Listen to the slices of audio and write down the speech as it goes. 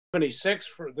76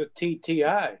 for the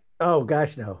TTI. Oh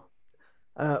gosh, no.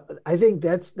 I think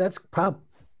that's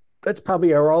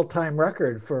probably our all-time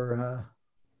record for.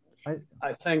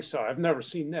 I think so. I've never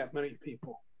seen that many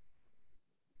people.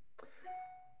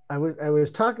 I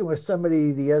was talking with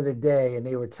somebody the other day, and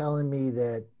they were telling me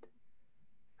that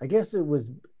I guess it was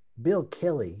Bill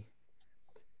Kelly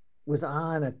was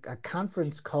on a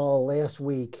conference call last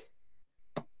week,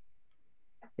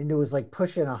 and it was like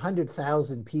pushing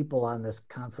 100,000 people on this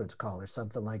conference call or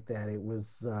something like that. It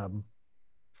was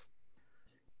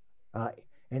uh,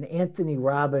 an Anthony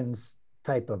Robbins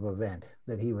type of event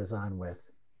that he was on with.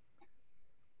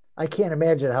 I can't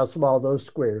imagine how small those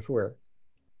squares were.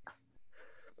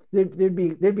 There'd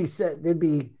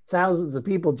be thousands of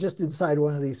people just inside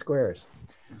one of these squares.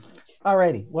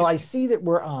 Alrighty. Well, I see that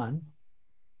we're on.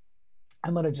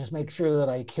 I'm going to just make sure that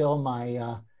I kill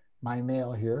my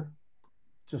mail here,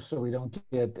 just so we don't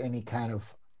get any kind of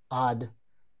odd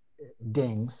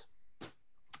dings.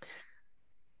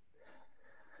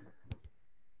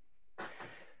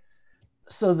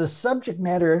 So the subject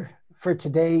matter for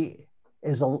today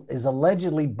is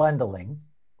allegedly bundling,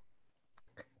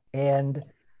 and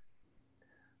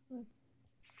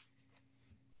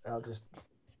I'll just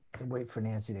wait for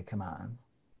Nancy to come on.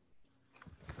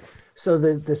 So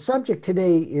the subject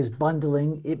today is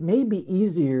bundling. It may be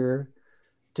easier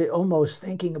to almost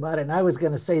thinking about it, and I was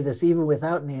going to say this even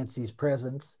without Nancy's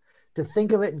presence, to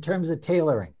think of it in terms of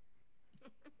tailoring.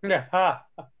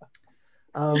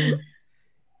 um,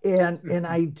 and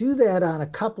I do that on a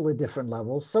couple of different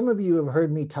levels. Some of you have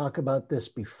heard me talk about this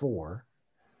before.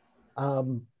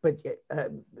 But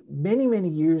many, many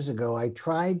years ago, I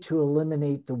tried to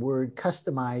eliminate the word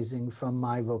customizing from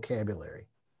my vocabulary.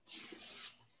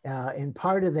 And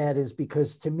part of that is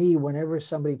because to me, whenever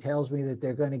somebody tells me that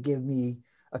they're going to give me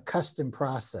a custom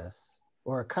process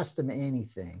or a custom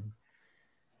anything,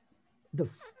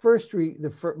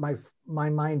 my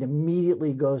mind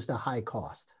immediately goes to high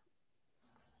cost.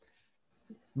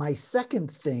 My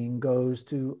second thing goes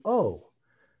to, oh,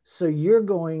 so you're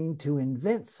going to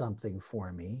invent something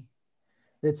for me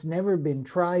that's never been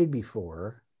tried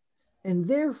before, and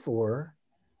therefore,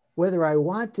 whether I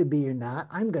want to be or not,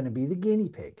 I'm going to be the guinea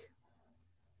pig.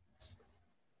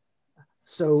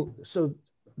 So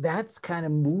that's kind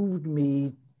of moved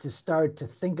me to start to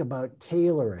think about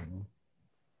tailoring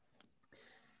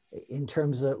in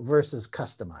terms of versus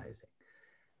customizing.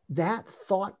 That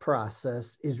thought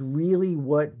process is really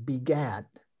what begat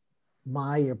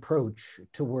my approach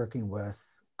to working with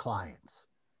clients.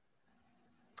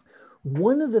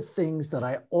 One of the things that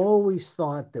I always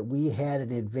thought that we had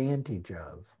an advantage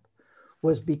of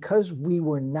was because we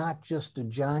were not just a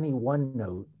Johnny one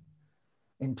note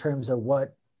in terms of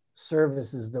what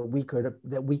services that we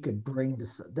could bring to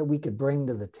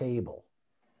the table.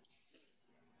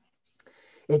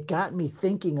 It got me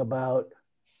thinking about,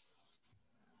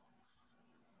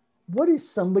 what is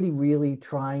somebody really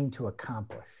trying to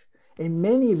accomplish? And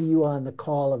many of you on the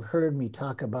call have heard me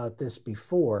talk about this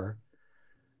before,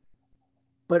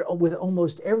 but with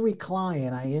almost every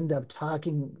client, I end up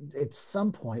talking at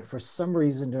some point, for some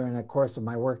reason during the course of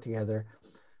my work together,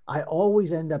 I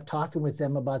always end up talking with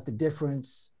them about the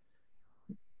difference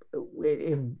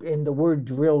in the word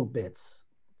drill bits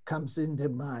comes into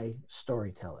my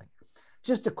storytelling.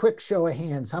 Just a quick show of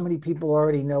hands. How many people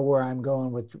already know where I'm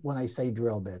going with when I say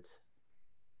drill bits?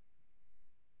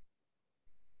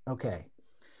 Okay.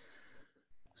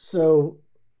 So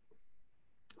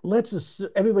let's assume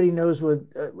everybody knows what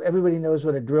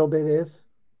a drill bit is.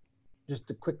 Just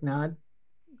a quick nod.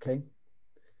 Okay.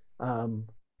 I'm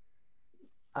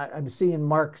seeing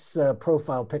Mark's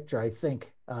profile picture, I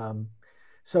think.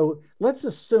 So let's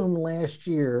assume last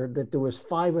year that there was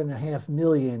 5.5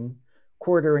 million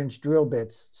quarter-inch drill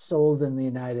bits sold in the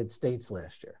United States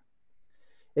last year.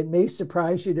 It may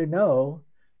surprise you to know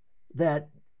that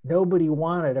nobody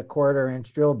wanted a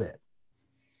quarter-inch drill bit.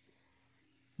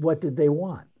 What did they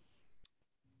want?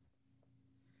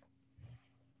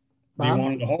 Bob? They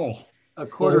wanted a hole. A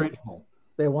quarter-inch hole.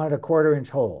 They wanted a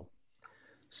quarter-inch hole.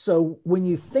 So when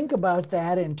you think about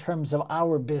that in terms of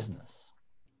our business,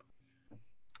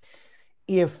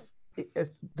 if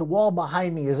the wall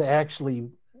behind me is actually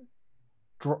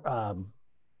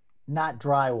not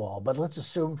drywall, but let's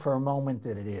assume for a moment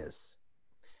that it is.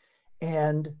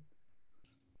 And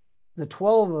the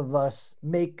 12 of us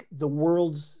make the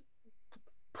world's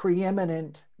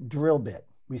preeminent drill bit.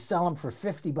 We sell them for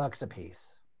 $50 a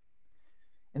piece.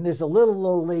 And there's a little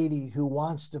old lady who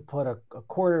wants to put a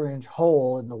quarter-inch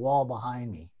hole in the wall behind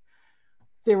me.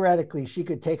 Theoretically, she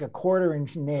could take a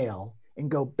quarter-inch nail and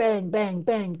go bang, bang,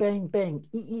 bang, bang, bang,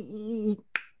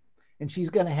 and she's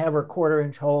going to have her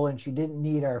 1/4-inch hole, and she didn't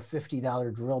need our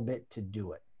 $50 drill bit to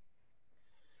do it.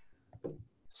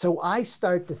 So I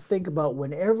start to think about,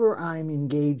 whenever I'm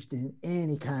engaged in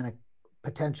any kind of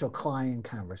potential client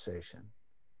conversation,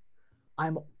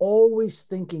 I'm always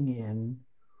thinking in,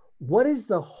 what is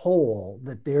the hole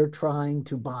that they're trying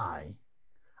to buy?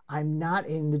 I'm not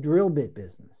in the drill bit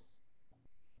business.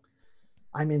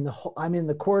 I'm in the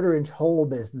 1/4-inch hole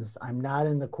business. I'm not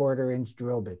in the 1/4-inch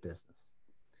drill bit business.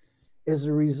 As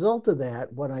a result of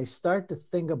that, when I start to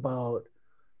think about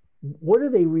what are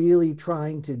they really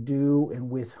trying to do and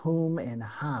with whom and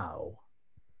how,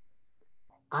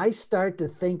 I start to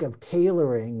think of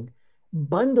tailoring.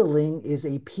 Bundling is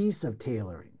a piece of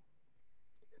tailoring,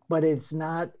 but it's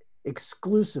not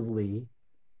exclusively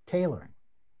tailoring.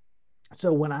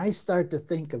 So when I start to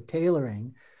think of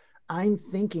tailoring, I'm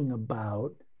thinking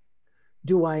about,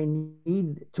 do I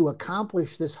need to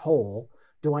accomplish this whole?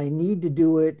 Do I need to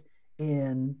do it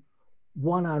in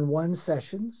one-on-one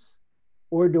sessions,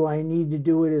 or do I need to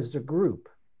do it as a group?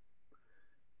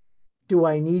 Do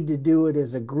I need to do it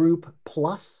as a group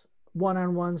plus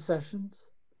one-on-one sessions?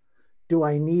 Do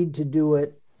I need to do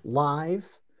it live?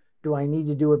 Do I need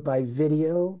to do it by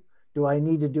video? Do I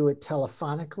need to do it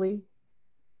telephonically?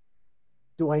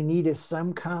 Do I need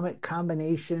some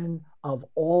combination of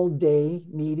all-day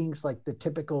meetings, like the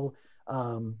typical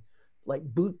like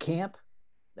boot camp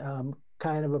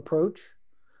kind of approach?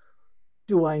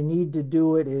 Do I need to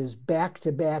do it as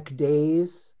back-to-back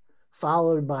days,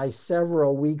 followed by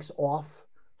several weeks off,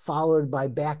 followed by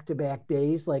back-to-back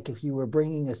days? Like if you were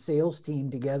bringing a sales team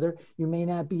together, you may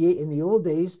not be, in the old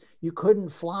days, you couldn't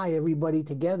fly everybody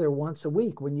together once a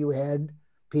week when you had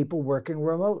people working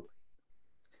remote.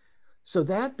 So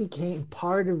that became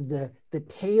part of the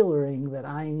tailoring that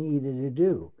I needed to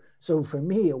do. So for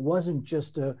me, it wasn't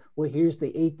just well, here's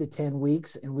the 8 to 10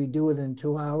 weeks and we do it in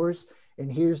 2 hours,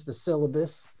 and here's the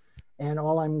syllabus, and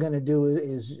all I'm going to do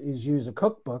is use a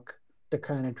cookbook to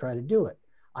kind of try to do it.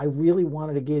 I really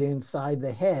wanted to get inside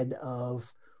the head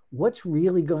of what's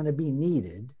really going to be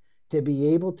needed to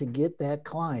be able to get that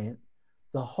client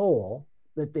the whole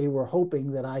that they were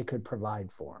hoping that I could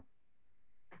provide for them.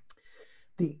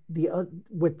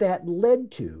 What that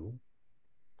led to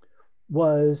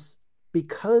was,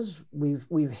 because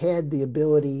we've had the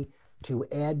ability to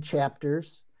add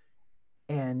chapters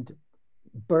and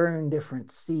burn different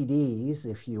CDs,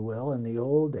 if you will, in the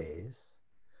old days,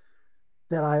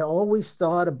 that I always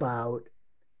thought about,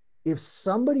 if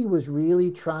somebody was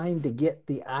really trying to get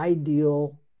the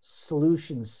ideal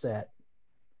solution set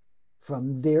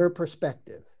from their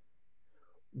perspective,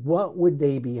 what would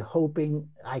they be hoping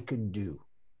I could do?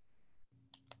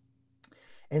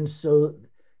 And so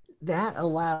that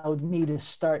allowed me to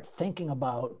start thinking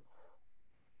about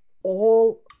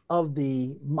all of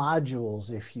the modules,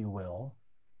 if you will.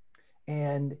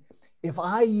 And if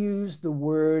I use the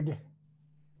word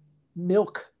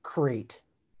milk crate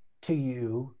to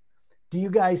you, do you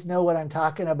guys know what I'm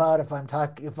talking about if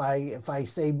I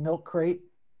say milk crate?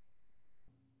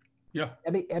 Yeah.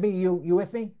 Abby, you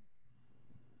with me?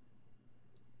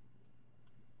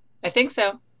 I think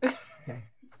so.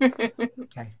 Okay.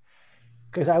 Okay.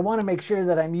 Because I want to make sure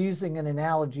that I'm using an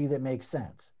analogy that makes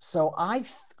sense. So I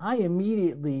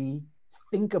immediately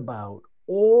think about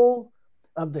all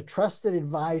of the Trusted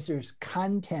Advisors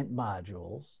content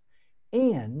modules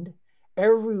and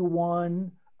every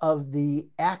one of the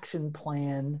action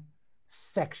plan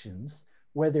sections,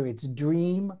 whether it's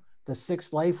DREAM, the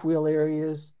 6 life wheel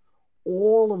areas,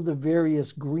 all of the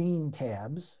various green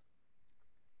tabs,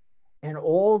 and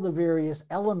all the various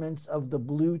elements of the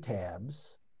blue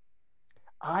tabs.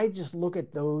 I just look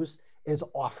at those as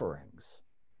offerings.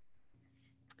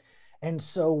 And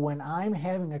so when I'm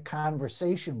having a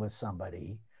conversation with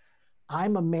somebody,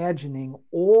 I'm imagining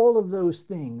all of those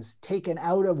things taken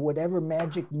out of whatever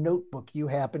magic notebook you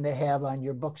happen to have on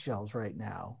your bookshelves right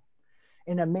now.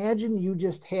 And imagine you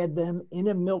just had them in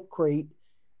a milk crate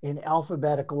in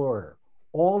alphabetical order.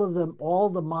 All of them, all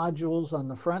the modules on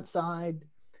the front side,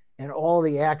 and all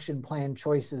the action plan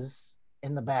choices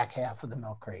in the back half of the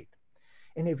milk crate.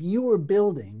 And if you were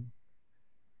building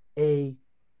the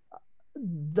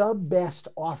best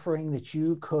offering that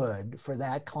you could for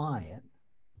that client,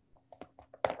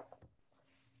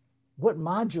 what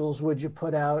modules would you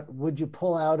pull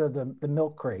out of the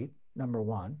milk crate, number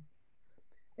one?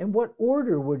 And what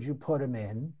order would you put them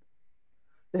in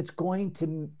that's going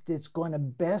to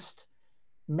best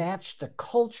match the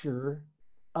culture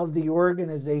of the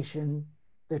organization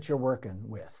that you're working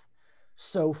with?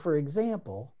 So for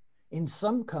example, in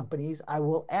some companies, I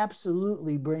will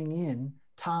absolutely bring in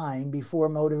time before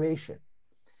motivation.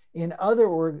 In other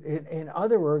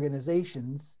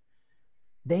organizations,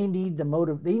 they need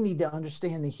to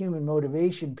understand the human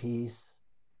motivation piece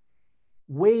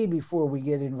way before we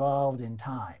get involved in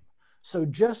time. So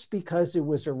just because it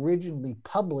was originally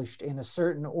published in a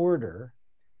certain order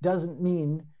doesn't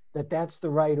mean that that's the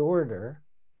right order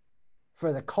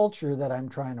for the culture that I'm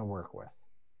trying to work with.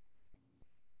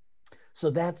 So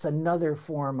that's another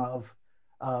form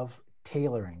of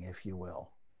tailoring, if you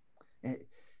will,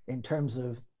 in terms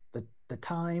of the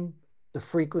time, the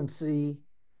frequency,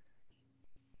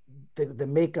 the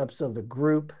makeups of the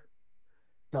group,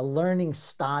 the learning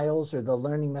styles or the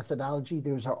learning methodology.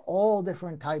 Those are all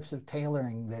different types of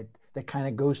tailoring that kind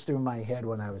of goes through my head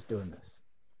when I was doing this.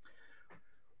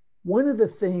 One of the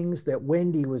things that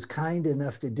Wendy was kind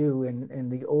enough to do in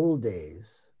the old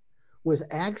days was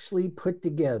actually put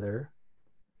together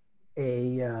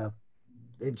and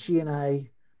she and I,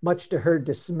 much to her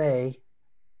dismay,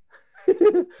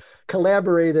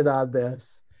 collaborated on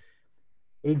this,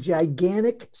 a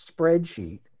gigantic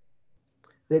spreadsheet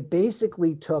that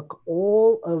basically took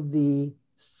all of the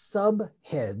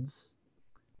subheads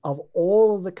of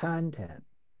all of the content.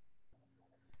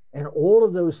 And all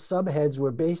of those subheads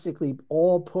were basically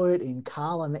all put in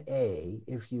column A,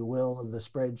 if you will, of the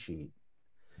spreadsheet.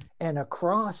 And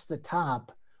across the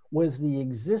top was the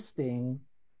existing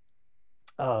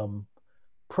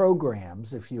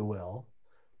programs, if you will,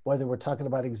 whether we're talking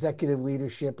about executive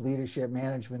leadership, leadership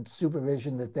management,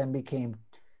 supervision that then became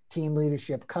team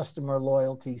leadership, customer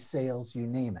loyalty, sales, you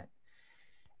name it.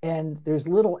 And there's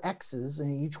little X's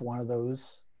in each one of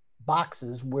those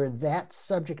boxes where that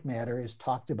subject matter is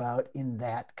talked about in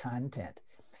that content.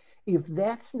 If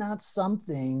that's not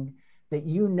something that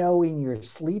you know in your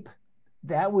sleep,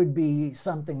 that would be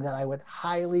something that I would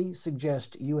highly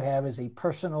suggest you have as a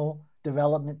personal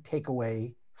development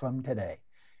takeaway from today,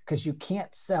 because you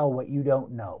can't sell what you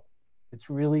don't know. It's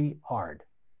really hard.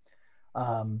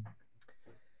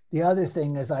 The other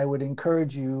thing is I would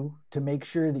encourage you to make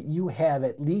sure that you have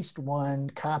at least one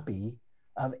copy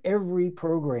of every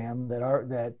program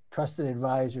that Trusted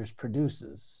Advisors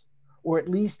produces, or at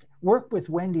least work with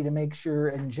Wendy to make sure,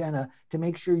 and Jenna, to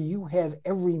make sure you have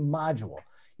every module.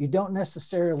 You don't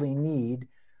necessarily need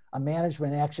a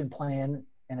management action plan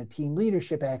and a team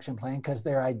leadership action plan because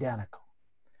they're identical.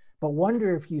 But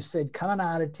wonder if you said, coming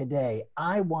out of today,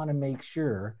 I want to make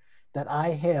sure that I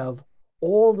have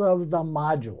all of the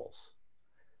modules,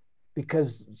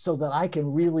 because so that I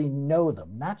can really know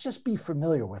them, not just be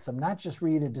familiar with them, not just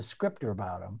read a descriptor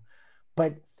about them.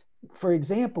 But for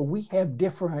example, we have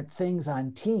different things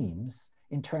on teams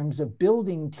in terms of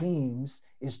building teams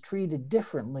is treated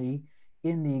differently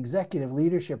in the executive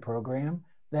leadership program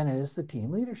than it is the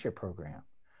team leadership program.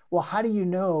 Well, how do you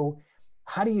know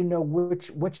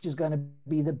which is going to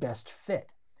be the best fit?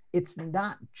 It's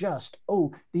not just,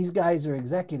 oh, these guys are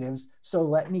executives, so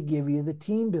let me give you the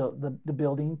team the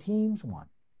building teams one.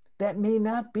 That may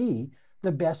not be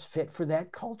the best fit for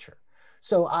that culture.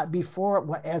 So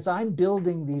as I'm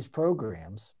building these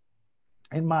programs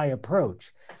in my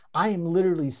approach, I am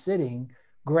literally sitting,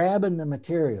 grabbing the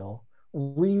material,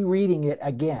 rereading it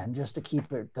again, just to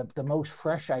keep it the most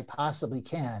fresh I possibly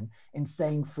can, and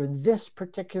saying, for this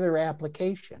particular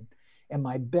application, am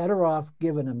I better off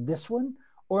giving them this one,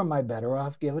 or am I better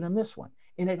off giving them this one?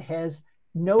 And it has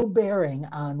no bearing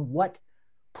on what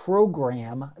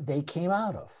program they came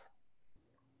out of.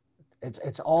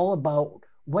 It's all about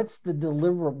what's the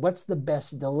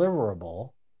best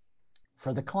deliverable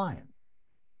for the client.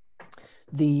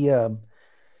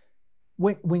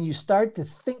 When you start to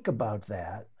think about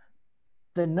that,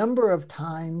 the number of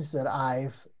times that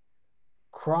I've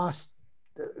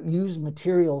used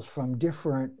materials from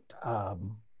different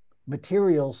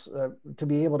materials to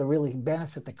be able to really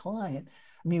benefit the client.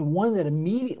 I mean, one that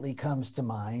immediately comes to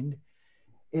mind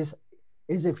is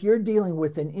if you're dealing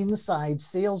with an inside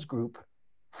sales group,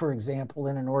 for example,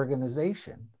 in an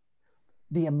organization,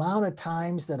 the amount of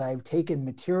times that I've taken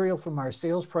material from our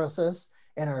sales process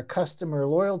and our customer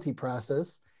loyalty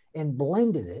process and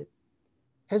blended it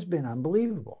has been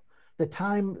unbelievable.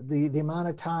 The amount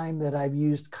of time that I've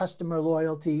used customer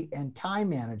loyalty and time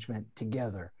management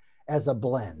together as a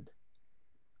blend.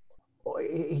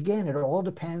 Again, it all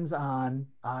depends on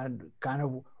kind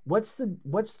of what's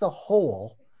the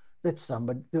whole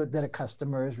that a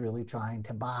customer is really trying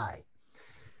to buy.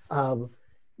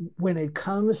 When it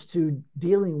comes to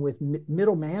dealing with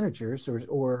middle managers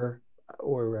or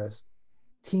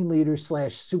team leaders /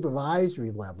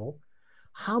 supervisory level,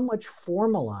 how much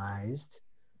formalized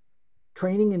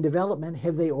training and development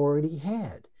have they already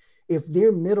had? If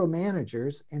they're middle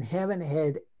managers and haven't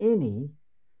had any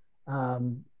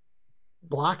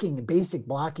basic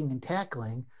blocking and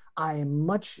tackling, I am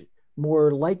much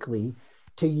more likely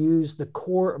to use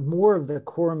more of the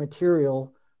core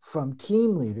material from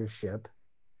team leadership,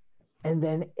 and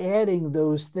then adding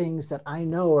those things that I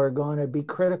know are going to be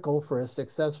critical for a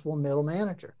successful middle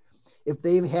manager. If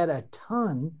they've had a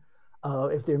ton,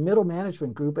 if they're middle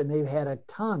management group and they've had a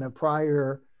ton of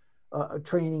prior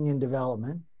training and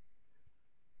development,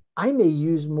 I may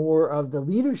use more of the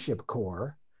leadership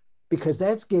core, because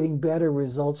that's getting better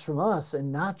results from us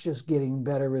and not just getting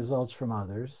better results from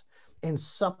others, and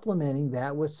supplementing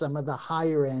that with some of the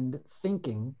higher end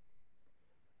thinking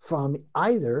from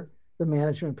either the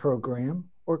management program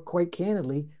or, quite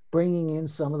candidly, bringing in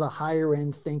some of the higher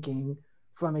end thinking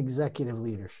from executive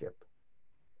leadership.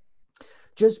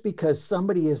 Just because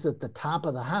somebody is at the top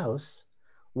of the house,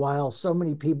 while so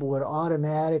many people would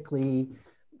automatically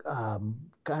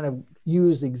kind of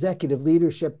use executive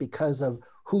leadership because of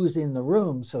who's in the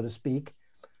room, so to speak,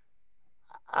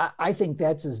 I think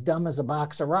that's as dumb as a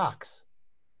box of rocks,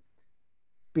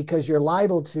 because you're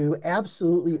liable to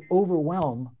absolutely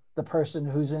overwhelm the person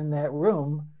who's in that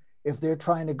room if they're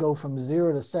trying to go from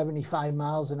 0 to 75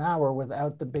 miles an hour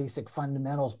without the basic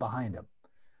fundamentals behind them.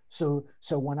 So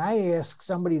when I ask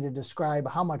somebody to describe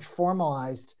how much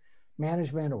formalized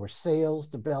management or sales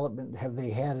development have they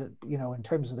had, in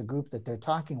terms of the group that they're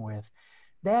talking with,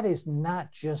 that is not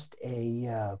just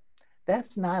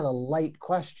that's not a light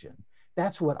question.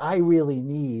 That's what I really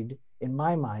need, in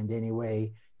my mind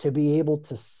anyway, to be able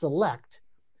to select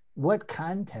what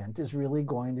content is really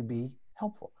going to be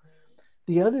helpful.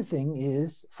 The other thing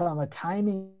is, from a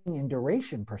timing and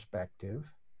duration perspective,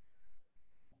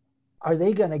 are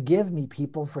they going to give me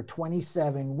people for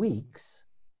 27 weeks?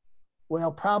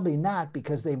 Well, probably not,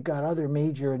 because they've got other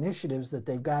major initiatives that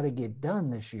they've got to get done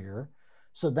this year.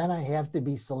 So then I have to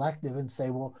be selective and say,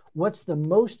 well, what's the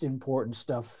most important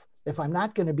stuff? If I'm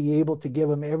not going to be able to give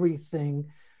them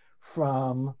everything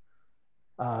from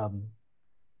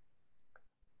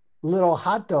little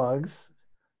hot dogs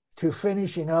to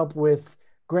finishing up with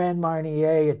Grand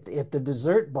Marnier at the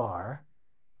dessert bar,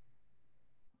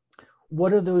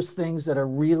 what are those things that are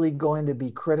really going to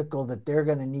be critical that they're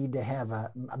going to need to have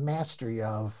a mastery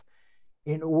of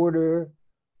in order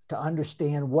to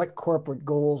understand what corporate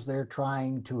goals they're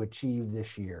trying to achieve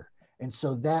this year? And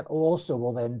so that also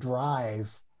will then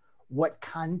drive what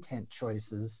content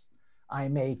choices I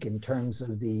make in terms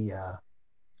of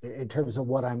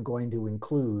what I'm going to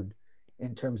include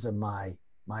in terms of my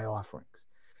offerings.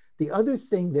 The other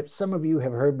thing that some of you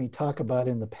have heard me talk about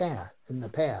in the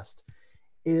past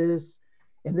is,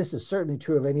 and this is certainly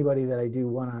true of anybody that I do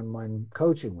one-on-one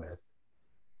coaching with,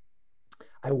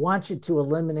 I want you to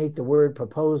eliminate the word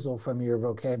proposal from your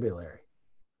vocabulary.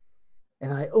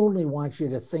 And I only want you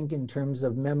to think in terms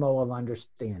of memo of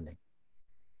understanding.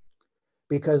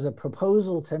 Because a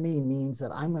proposal to me means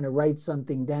that I'm going to write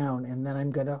something down and then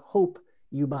I'm going to hope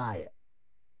you buy it.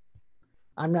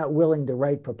 I'm not willing to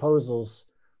write proposals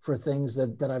for things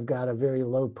that I've got a very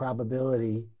low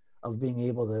probability of being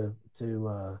able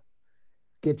to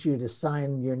get you to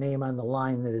sign your name on the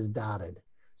line that is dotted.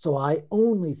 So I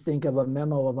only think of a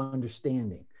memo of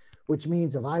understanding, which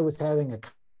means if I was having a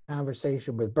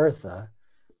conversation with Bertha,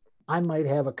 I might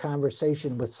have a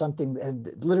conversation with something,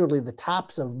 and literally the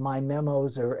tops of my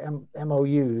memos or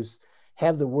MOUs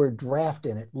have the word draft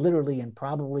in it, literally in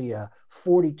probably a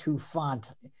 42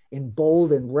 font in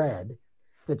bold and red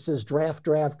that says draft,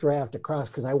 draft, draft across,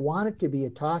 because I want it to be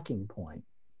a talking point.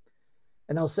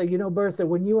 And I'll say, Bertha,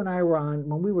 when you and I were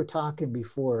when we were talking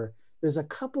before, there's a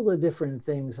couple of different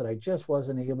things that I just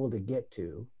wasn't able to get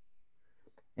to.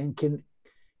 And can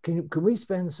we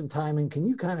spend some time and can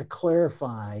you kind of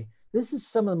clarify, this is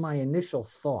some of my initial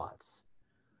thoughts,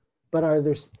 but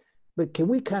can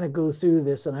we kind of go through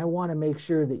this? And I want to make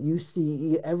sure that you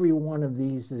see every one of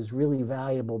these is really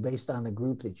valuable based on the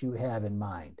group that you have in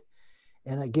mind.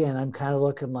 And again, I'm kind of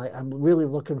I'm really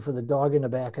looking for the dog in the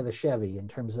back of the Chevy in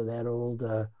terms of that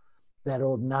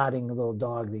old nodding little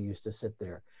dog that used to sit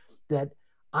there. That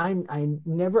I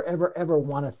never, ever, ever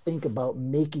want to think about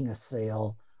making a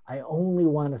sale. I only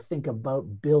want to think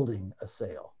about building a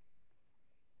sale.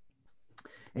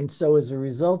 And so as a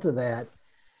result of that,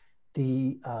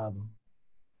 the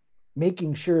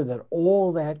making sure that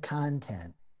all that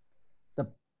content,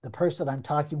 the person I'm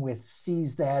talking with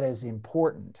sees that as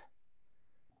important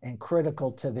and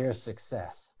critical to their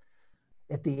success.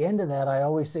 At the end of that, I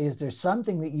always say, is there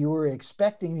something that you were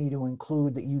expecting me to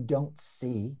include that you don't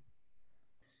see?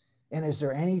 And is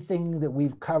there anything that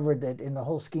we've covered that in the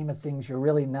whole scheme of things, you're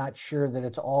really not sure that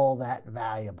it's all that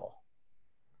valuable?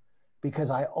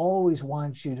 Because I always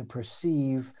want you to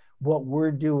perceive what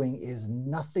we're doing is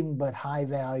nothing but high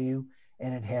value,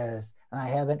 and I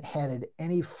haven't added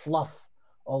any fluff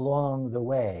along the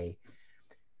way,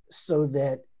 so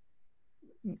that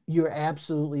you're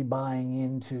absolutely buying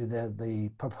into the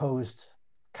proposed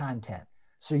content.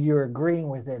 So you're agreeing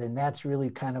with it, and that's really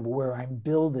kind of where I'm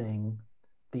building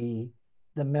the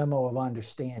memo of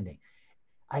understanding.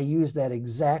 I use that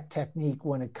exact technique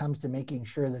when it comes to making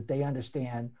sure that they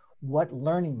understand what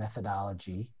learning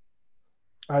methodology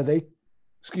are they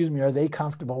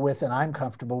comfortable with and I'm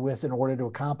comfortable with in order to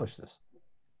accomplish this.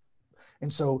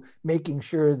 And so making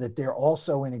sure that they're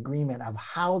also in agreement of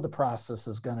how the process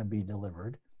is going to be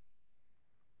delivered.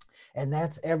 And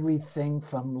that's everything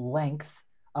from length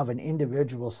of an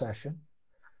individual session.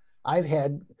 I've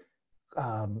had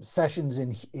sessions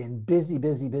in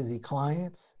busy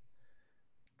clients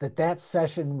that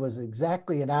session was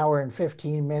exactly 1 hour and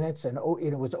 15 minutes, and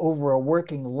it was over a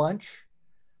working lunch.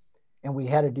 And we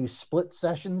had to do split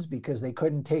sessions because they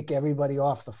couldn't take everybody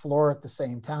off the floor at the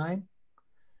same time.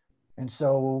 And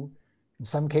so in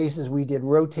some cases we did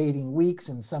rotating weeks.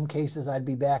 In some cases I'd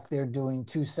be back there doing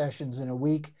 2 sessions in a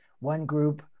week. One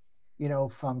group,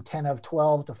 from 10 of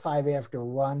 12 to 5 after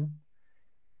 1.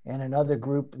 And another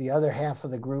group, the other half of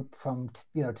the group from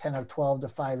 10 of 12 to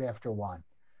 5 after 1.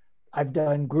 I've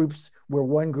done groups where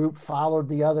one group followed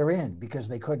the other in because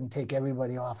they couldn't take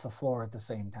everybody off the floor at the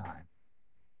same time.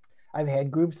 I've had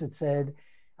groups that said,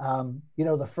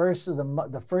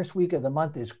 the first week of the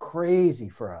month is crazy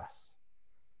for us.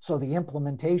 So the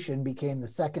implementation became the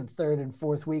 2nd, 3rd, and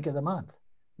 4th week of the month,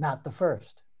 not the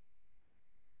first.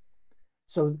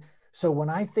 So when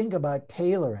I think about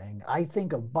tailoring, I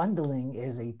think of bundling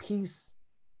as a piece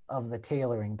of the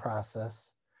tailoring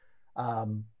process.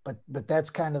 But that's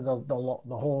kind of the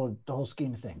whole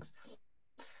scheme of things.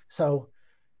 So,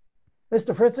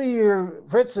 Mr. Fritz,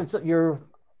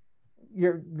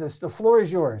 the floor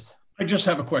is yours. I just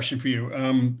have a question for you.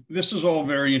 This is all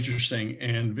very interesting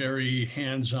and very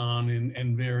hands-on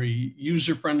and very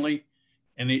user-friendly.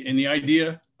 And the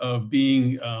idea of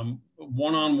being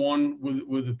one-on-one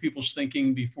with the people's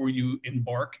thinking before you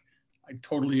embark, I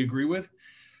totally agree with.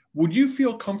 Would you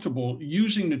feel comfortable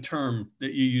using the term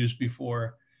that you used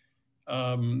before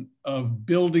of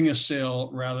building a sale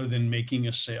rather than making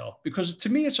a sale? Because to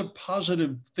me, it's a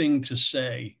positive thing to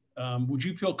say. Would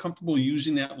you feel comfortable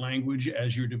using that language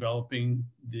as you're developing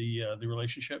the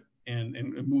relationship and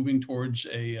moving towards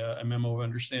a memo of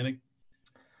understanding?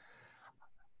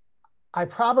 I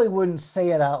probably wouldn't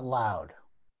say it out loud,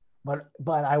 but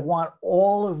I want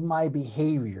all of my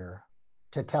behavior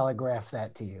to telegraph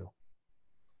that to you.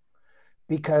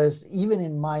 Because even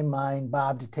in my mind,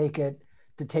 Bob, to take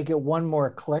it one more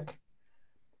click,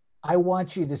 I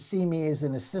want you to see me as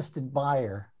an assistant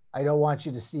buyer. I don't want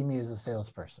you to see me as a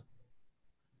salesperson.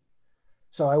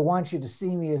 So I want you to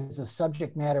see me as a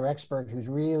subject matter expert who's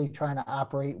really trying to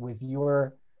operate with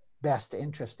your best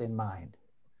interest in mind.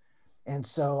 And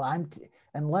so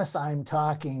unless I'm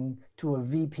talking to a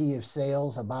VP of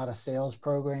sales about a sales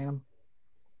program,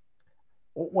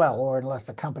 or unless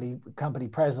a company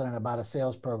president about a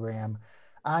sales program,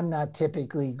 I'm not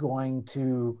typically going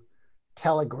to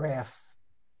telegraph.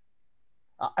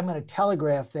 I'm going to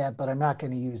telegraph that, but I'm not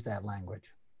going to use that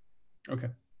language. Okay.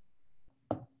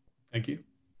 Thank you.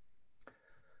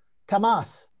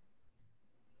 Tomas.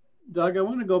 Doug, I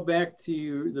want to go back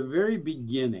to the very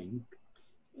beginning.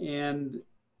 And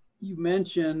you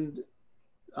mentioned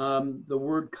the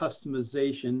word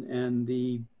customization and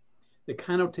the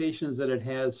connotations that it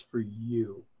has for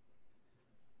you.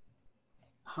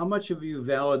 How much have you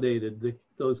validated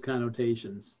those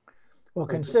connotations? Well,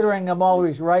 considering I'm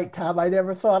always right, Tom, I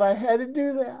never thought I had to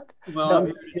do that.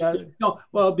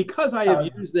 Well, because I have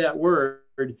used that word,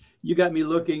 you got me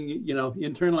looking,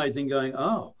 internalizing, going,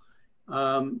 oh,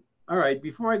 all right,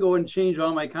 before I go and change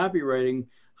all my copywriting,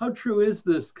 how true is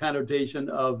this connotation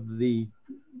of the,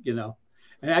 and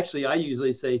actually I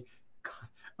usually say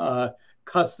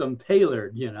custom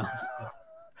tailored,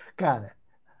 Got it.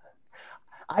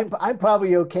 I'm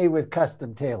probably okay with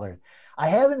custom tailored. I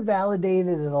haven't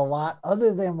validated it a lot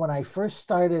other than when I first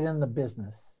started in the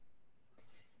business.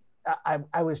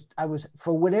 I was,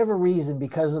 for whatever reason,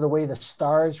 because of the way the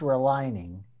stars were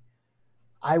aligning,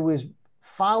 I was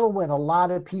following a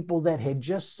lot of people that had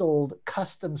just sold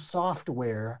custom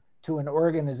software to an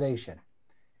organization.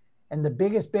 And the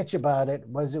biggest bitch about it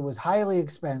was highly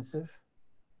expensive,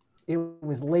 it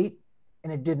was late,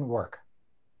 and it didn't work.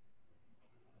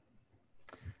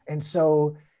 And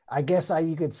so I guess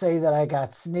you could say that I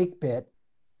got snake bit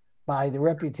by the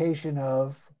reputation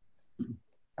of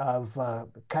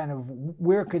kind of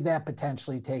where could that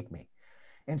potentially take me.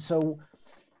 And so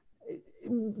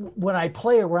when I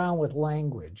play around with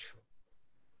language,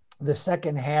 the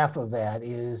second half of that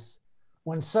is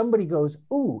when somebody goes,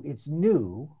 ooh, it's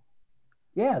new.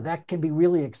 Yeah, that can be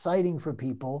really exciting for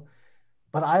people.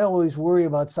 But I always worry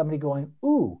about somebody going,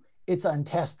 ooh, it's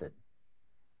untested.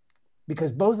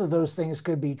 Because both of those things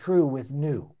could be true with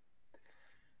new.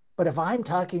 But if I'm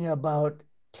talking about,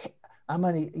 I'm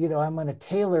going to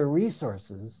tailor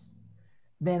resources,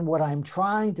 then what I'm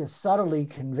trying to subtly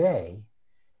convey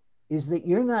is that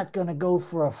you're not going to go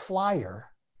for a flyer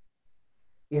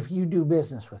if you do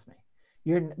business with me.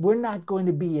 We're not going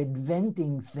to be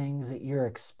inventing things at your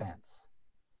expense.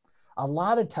 A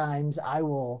lot of times I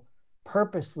will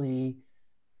purposely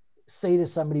say to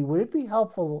somebody, would it be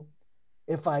helpful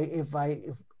if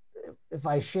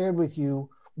I shared with you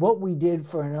what we did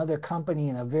for another company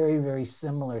in a very, very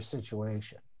similar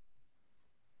situation?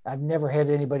 I've never had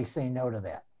anybody say no to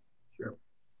that. Sure.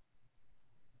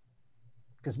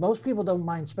 Because most people don't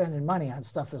mind spending money on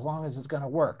stuff as long as it's going to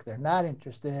work. They're not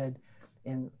interested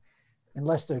in,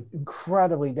 unless they're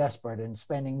incredibly desperate, in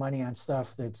spending money on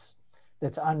stuff that's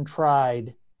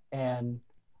untried and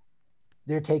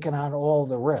they're taking on all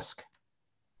the risk.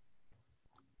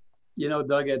 You know,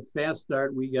 Doug, at Fast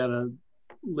Start, we got a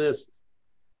list.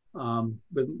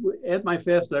 But at my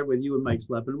Fast Start with you and Mike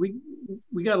Sleppen,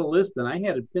 we got a list, and I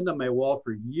had it pinned on my wall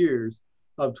for years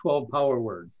of 12 power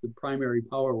words, the primary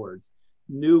power words.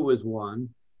 New was one,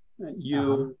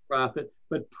 profit,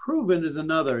 but proven is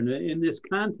another. And in this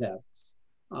context,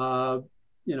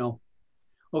 you know,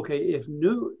 okay, if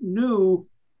new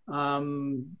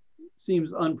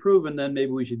seems unproven, then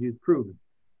maybe we should use proven.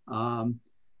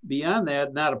 Beyond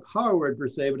that, not a power word per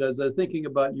se, but as I was thinking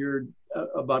about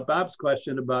about Bob's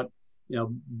question about,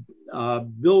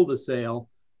 build a sale,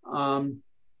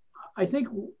 I think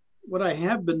what I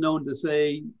have been known to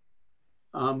say,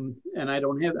 and I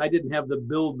didn't have the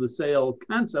build the sale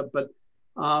concept, but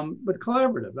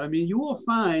collaborative. I mean, you will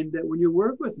find that when you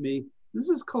work with me, this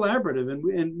is collaborative,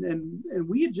 and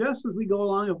we adjust as we go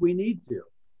along if we need to.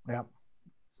 Yeah.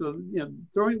 So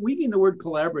weaving the word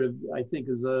collaborative, I think,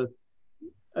 is a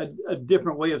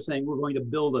different way of saying we're going to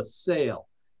build a sale,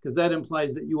 because that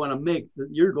implies that you want to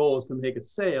your goal is to make a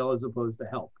sale as opposed to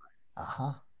help.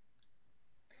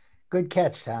 Good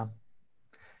catch, Tom.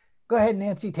 Go ahead,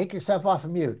 Nancy, take yourself off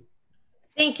of mute.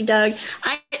 Thank you, Doug.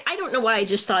 I don't know why I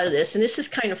just thought of this, and this is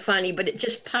kind of funny, but it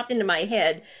just popped into my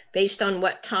head based on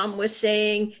what Tom was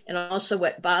saying and also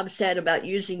what Bob said about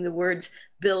using the words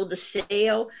build a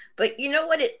sale. But you know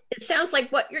what? It sounds like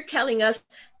what you're telling us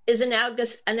is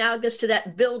analogous to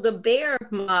that Build-A-Bear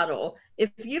model.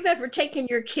 If you've ever taken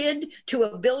your kid to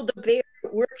a Build-A-Bear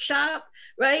workshop,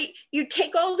 right? You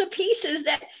take all the pieces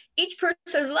that each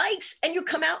person likes and you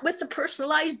come out with the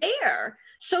personalized bear.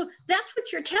 So that's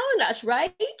what you're telling us,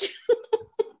 right?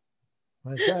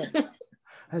 That's right.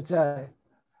 That's right.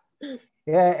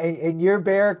 Yeah, and your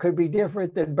bear could be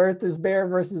different than Bertha's bear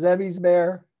versus Emmy's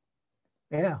bear.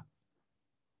 Yeah.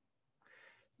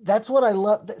 That's what I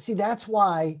love. See, that's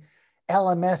why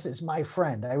LMS is my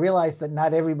friend. I realize that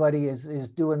not everybody is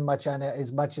doing much on it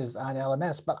as much as on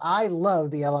LMS, but I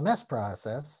love the LMS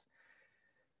process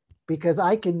because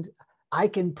I can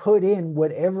put in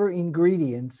whatever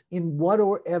ingredients in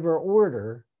whatever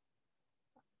order,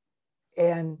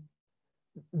 and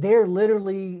they're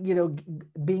literally,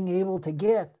 being able to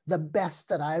get the best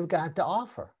that I've got to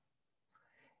offer.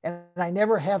 And I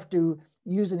never have to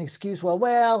use an excuse. Well,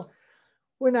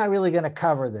 we're not really going to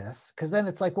cover this, because then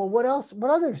it's like, well, what else? What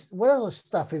other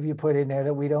stuff have you put in there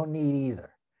that we don't need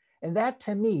either? And that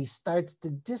to me starts to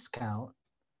discount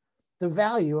the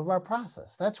value of our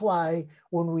process. That's why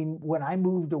when I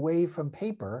moved away from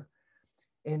paper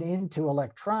and into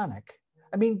electronic,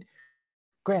 I mean,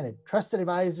 granted, Trusted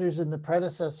Advisors and the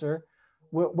predecessor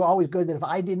were always good, that if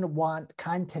I didn't want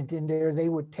content in there, they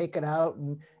would take it out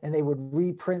and they would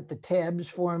reprint the tabs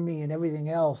for me and everything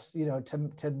else,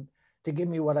 to give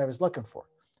me what I was looking for.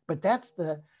 But that's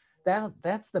the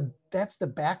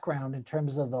background in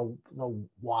terms of the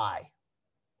why.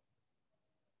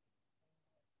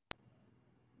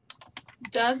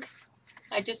 Doug,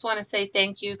 I just want to say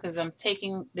thank you, because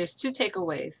there's two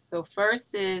takeaways. So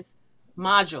first is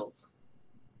modules.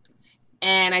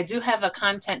 And I do have a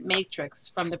content matrix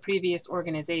from the previous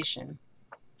organization.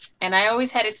 And I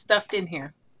always had it stuffed in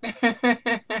here.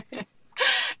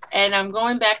 And I'm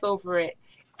going back over it.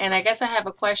 And I guess I have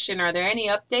a question. Are there any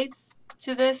updates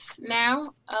to this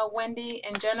now, Wendy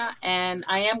and Jenna? And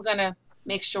I am going to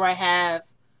make sure I have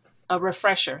a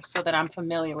refresher so that I'm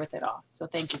familiar with it all. So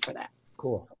thank you for that.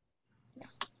 Cool. Yeah.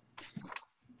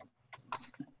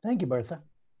 Thank you, Bertha.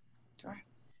 Sure.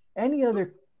 Any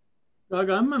other?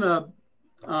 Doug, I'm going to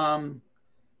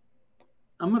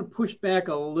I'm going to push back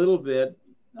a little bit,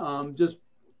 just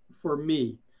for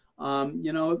me.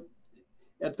 You know,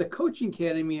 at the Coaching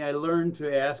Academy, I learned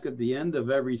to ask at the end of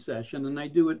every session, and I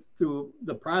do it through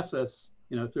the process,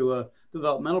 you know, through a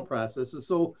developmental process.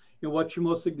 So, you know, what's your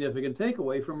most significant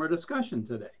takeaway from our discussion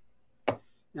today?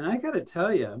 And I got to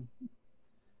tell you,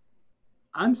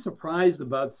 I'm surprised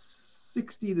about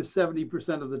 60 to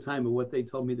 70% of the time of what they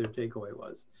told me their takeaway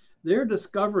was. They're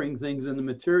discovering things in the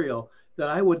material that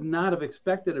I would not have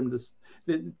expected them to,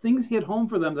 that things hit home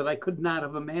for them that I could not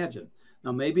have imagined.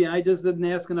 Now, maybe I just didn't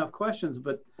ask enough questions,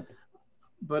 but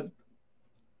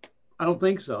I don't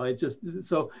think so. It just,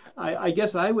 so I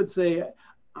guess I would say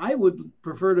I would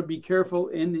prefer to be careful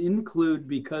and include,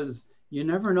 because you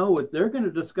never know what they're going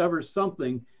to discover,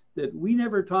 something that we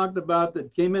never talked about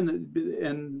that came in,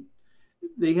 and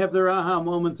they have their aha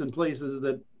moments in places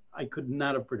that I could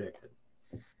not have predicted.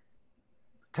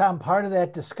 Tom, part of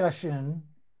that discussion,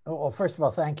 well, first of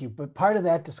all, thank you, but part of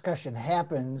that discussion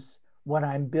happens when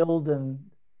I'm building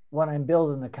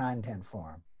the content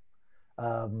for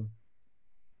them.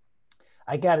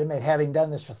 I got to admit, having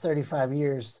done this for 35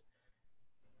 years,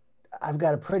 I've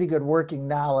got a pretty good working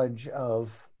knowledge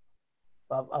of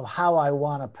how I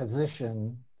want to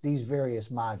position these various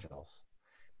modules.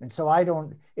 And so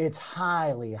it's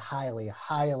highly, highly,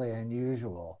 highly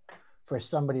unusual for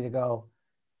somebody to go,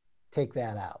 take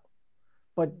that out.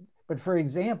 But for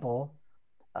example,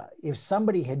 if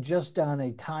somebody had just done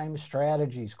a time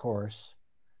strategies course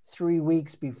 3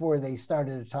 weeks before they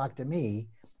started to talk to me,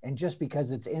 and just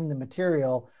because it's in the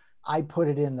material, I put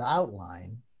it in the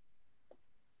outline,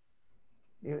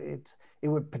 it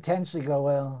would potentially go,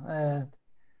 well,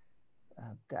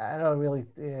 I don't really,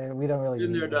 we don't really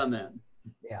Been need there, this. done that.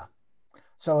 Yeah.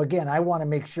 So again, I want to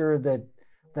make sure that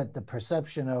the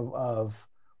perception of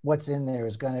what's in there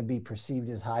is going to be perceived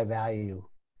as high value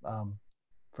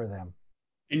for them.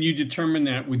 And you determine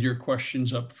that with your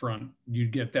questions up front. You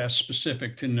get that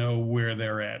specific to know where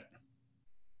they're at.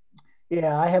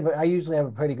 Yeah, I usually have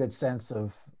a pretty good sense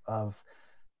of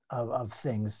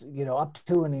things, you know, up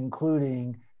to and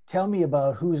including, tell me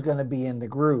about who's going to be in the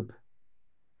group.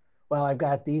 Well, I've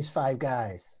got these 5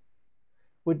 guys.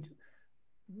 Would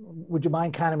you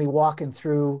mind kind of me walking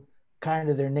through kind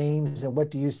of their names and what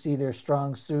do you see their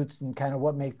strong suits, and kind of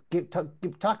what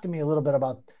talk to me a little bit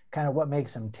about kind of what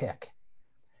makes them tick.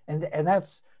 And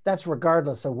that's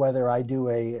regardless of whether I do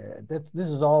this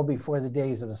is all before the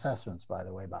days of assessments, by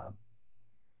the way, Bob.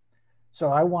 So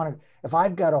I want to, if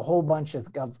I've got a whole bunch of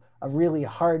really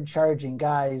hard charging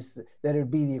guys that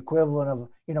would be the equivalent of,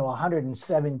 you know,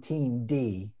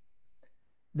 117D,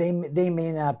 they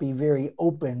may not be very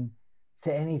open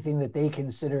to anything that they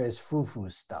consider as foo-foo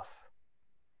stuff.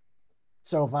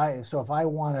 So if I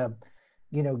want to,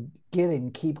 you know, get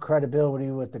and keep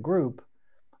credibility with the group,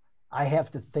 I have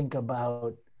to think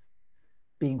about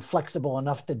being flexible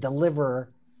enough to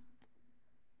deliver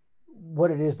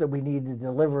what it is that we need to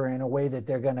deliver in a way that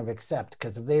they're going to accept.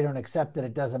 Because if they don't accept it,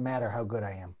 it doesn't matter how good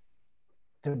I am,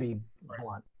 to be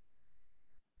blunt.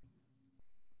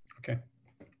 Okay.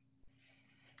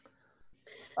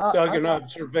 Doug, an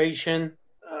observation,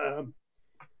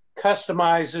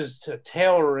 customizes to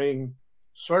tailoring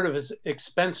sort of as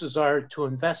expenses are to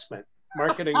investment.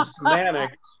 Marketing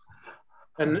semantics.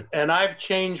 And I've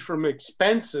changed from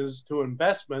expenses to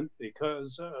investment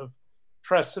because of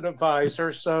trusted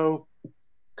advisor. So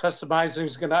customizing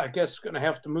is I guess going to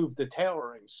have to move to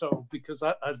tailoring. So because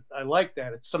I like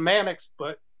that. It's semantics,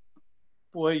 but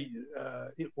boy,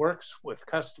 it works with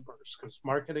customers because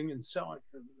marketing and selling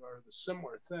are the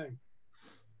similar thing.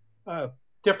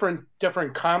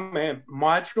 Different comment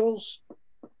modules.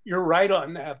 You're right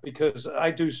on that, because I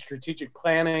do strategic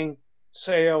planning,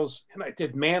 sales, and I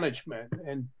did management.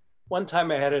 And one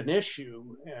time I had an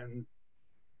issue, and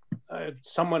I had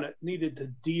someone that needed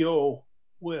to deal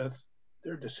with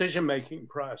their decision-making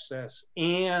process,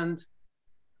 and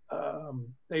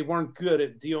they weren't good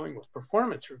at dealing with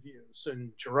performance reviews.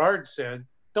 And Gerard said,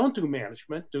 don't do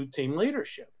management, do team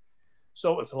leadership.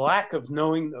 So it was lack of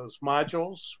knowing those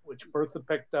modules, which Bertha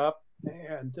picked up.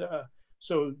 And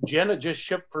so Jenna just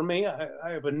shipped for me. I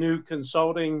have a new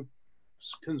consultant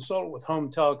with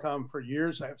Home Telecom for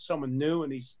years. I have someone new,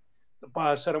 and the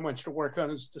boss said, I want you to work on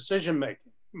his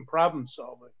decision-making and problem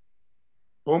solving.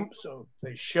 Boom, so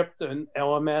they shipped an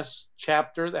LMS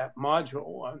chapter, that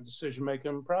module on decision-making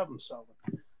and problem solving.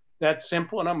 That's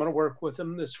simple, and I'm gonna work with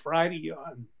them this Friday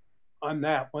on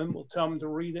that one. We'll tell them to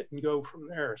read it and go from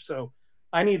there. So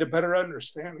I need a better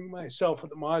understanding myself of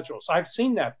the modules. I've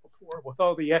seen that before with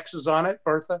all the X's on it,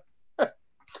 Bertha.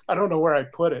 I don't know where I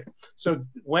put it. So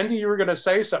Wendy, you were gonna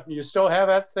say something. You still have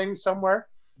that thing somewhere?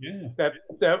 Yeah.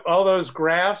 That all those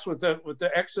graphs with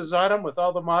the X's on them with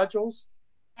all the modules?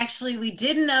 Actually, we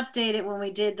didn't update it when we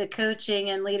did the coaching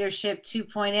and leadership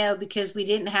 2.0 because we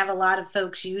didn't have a lot of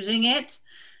folks using it.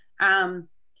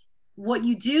 What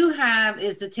you do have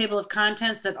is the table of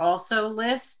contents that also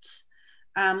lists.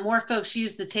 More folks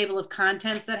use the table of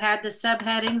contents that had the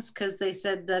subheadings because they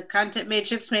said the content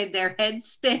matrix made their heads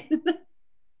spin.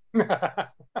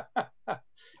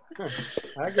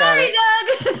 Sorry,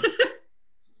 Doug.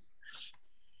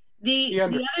 The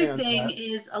other thing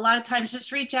is a lot of times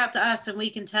just reach out to us and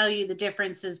we can tell you the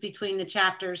differences between the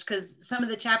chapters because some of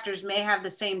the chapters may have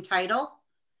the same title,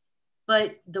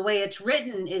 but the way it's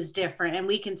written is different and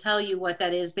we can tell you what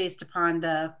that is based upon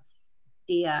the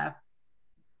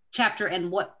chapter and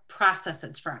what process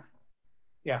it's from.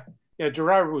 Yeah,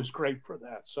 Gerard was great for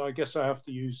that. So I guess I have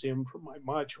to use him for my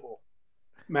module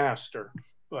master,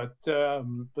 but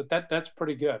that's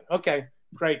pretty good. Okay.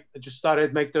 Great. I just thought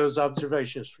I'd make those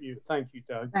observations for you. Thank you,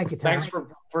 Doug. Thank you, Tom. Thanks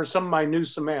for some of my new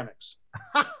semantics.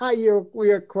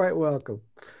 We are quite welcome.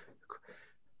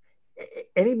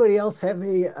 Anybody else have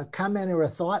a comment or a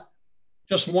thought?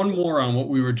 Just one more on what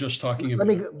we were just talking about.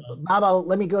 Bob,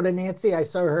 let me go to Nancy. I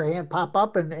saw her hand pop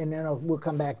up and then we'll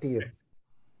come back to you.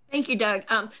 Thank you, Doug.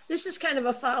 This is kind of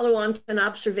a follow-on to an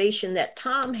observation that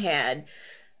Tom had.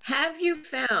 Have you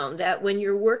found that when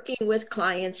you're working with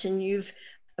clients and you've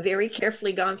very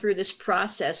carefully gone through this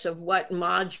process of what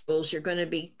modules you're going to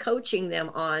be coaching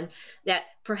them on, that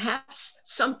perhaps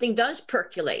something does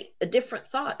percolate, a different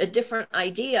thought, a different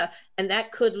idea, and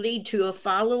that could lead to a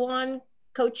follow-on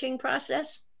coaching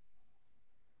process?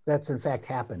 That's in fact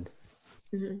happened.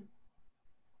 Mm-hmm.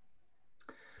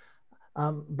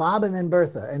 Bob and then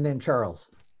Bertha and then Charles.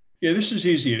 Yeah, this is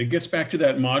easy. It gets back to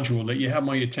that module that you have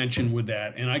my attention with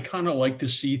that. And I kind of like to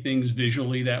see things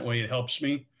visually. That way it helps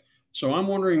me. So I'm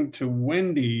wondering to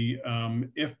Wendy,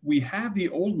 if we have the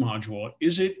old module,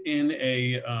 is it in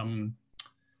an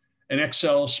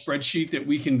Excel spreadsheet that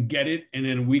we can get it and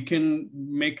then we can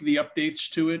make the updates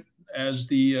to it as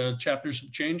the chapters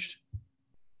have changed?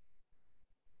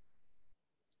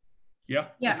 Yeah.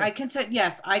 Yeah, okay.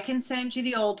 I can send you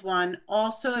the old one.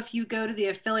 Also, if you go to the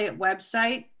affiliate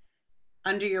website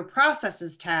under your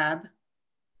processes tab,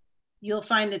 you'll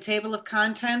find the table of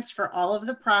contents for all of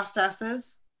the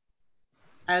processes,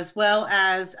 as well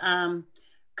as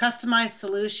customized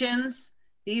solutions.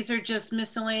 These are just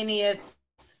miscellaneous,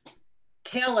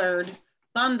 tailored,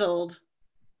 bundled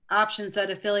options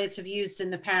that affiliates have used in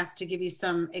the past to give you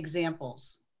some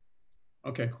examples.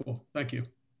 Okay, cool. Thank you.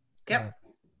 Yep.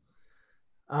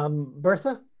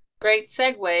 Bertha? Great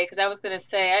segue, because I was going to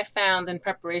say I found in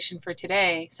preparation for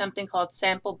today something called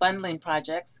sample bundling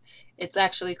projects. It's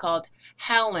actually called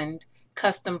Howland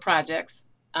Custom Projects.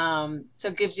 So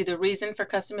it gives you the reason for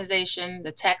customization,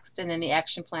 the text, and then the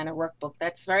action planner workbook.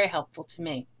 That's very helpful to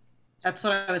me. That's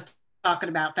what I was talking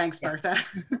about. Thanks, Bertha.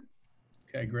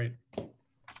 Okay, great.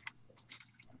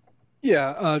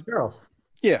 Yeah. Charles.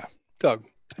 Yeah, Doug.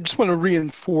 I just want to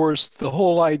reinforce the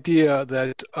whole idea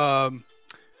that,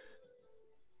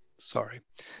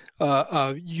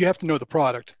 you have to know the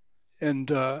product. And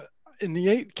in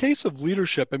the case of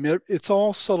leadership, I mean, it's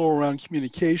all subtle around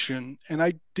communication. And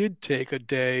I did take a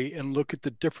day and look at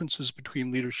the differences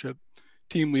between leadership,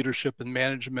 team leadership and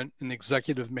management and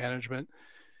executive management.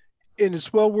 And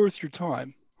it's well worth your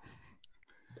time.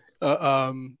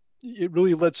 It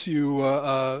really lets you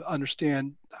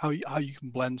understand how you can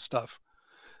blend stuff.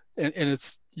 And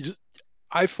it's,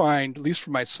 I find, at least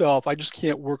for myself, I just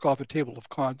can't work off a table of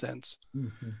contents.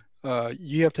 Mm-hmm.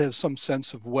 You have to have some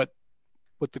sense of what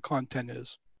the content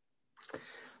is.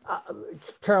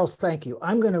 Charles, thank you.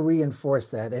 I'm going to reinforce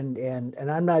that, and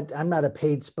I'm not a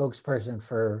paid spokesperson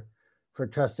for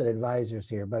trusted advisors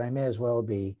here, but I may as well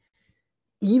be.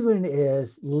 Even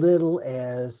as little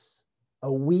as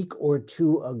a week or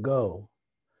two ago,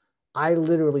 I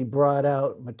literally brought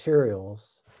out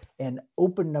materials and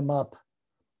opened them up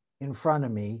in front of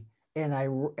me, and I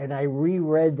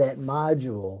reread that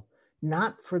module,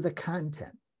 not for the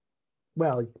content.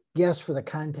 Well, yes, for the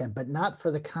content, but not for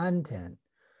the content.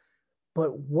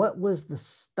 But what was the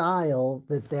style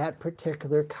that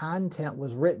particular content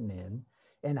was written in,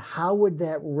 and how would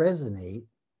that resonate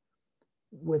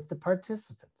with the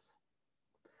participants?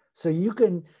 So you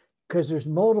can, because there's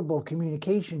multiple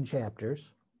communication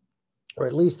chapters, or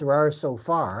at least there are so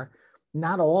far,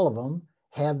 not all of them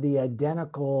have the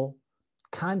identical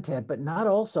content, but not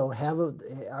also have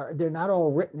they're not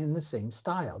all written in the same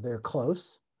style. They're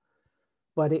close,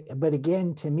 but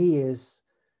again, to me, is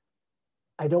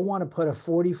I don't want to put a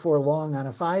 44 long on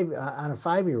a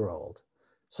 5-year-old.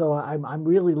 So I'm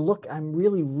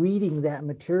really reading that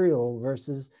material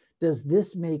versus, does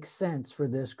this make sense for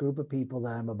this group of people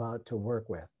that I'm about to work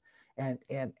with? And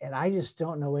I just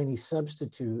don't know any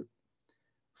substitute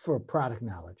for product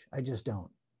knowledge. I just don't.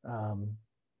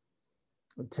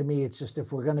 To me, it's just,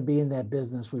 if we're going to be in that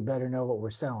business, we better know what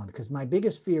we're selling. Because my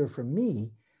biggest fear for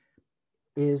me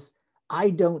is I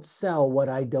don't sell what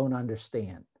I don't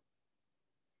understand.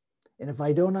 And if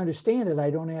I don't understand it, I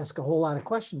don't ask a whole lot of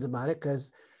questions about it,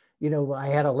 because, you know, I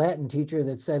had a Latin teacher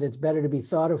that said it's better to be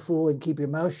thought a fool and keep your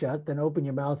mouth shut than open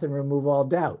your mouth and remove all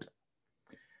doubt.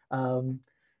 And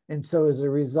so as a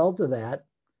result of that,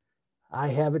 I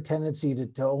have a tendency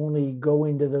to only go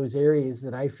into those areas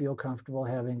that I feel comfortable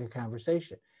having a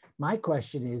conversation. My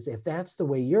question is, if that's the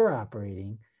way you're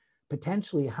operating,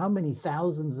 potentially how many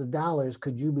thousands of dollars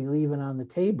could you be leaving on the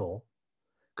table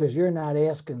because you're not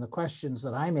asking the questions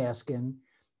that I'm asking,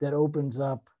 that opens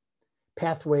up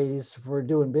pathways for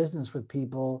doing business with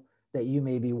people that you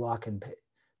may be walking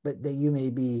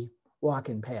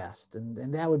past.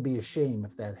 And that would be a shame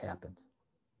if that happens.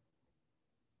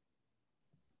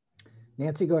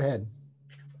 Nancy, go ahead.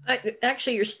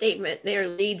 Actually, your statement there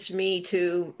leads me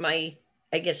to my,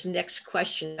 I guess, next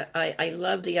question. I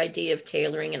love the idea of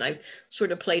tailoring, and I've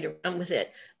sort of played around with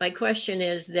it. My question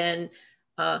is then,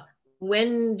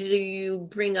 when do you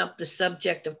bring up the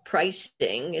subject of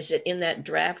pricing? Is it in that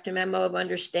draft memo of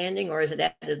understanding, or is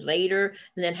it added later?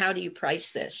 And then how do you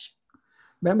price this?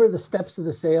 Remember the steps of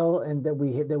the sale and that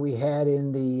we had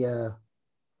in the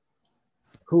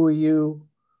who are you,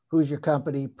 who's your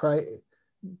company,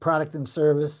 product and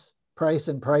service, price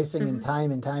and pricing, and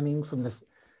time and timing from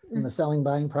the selling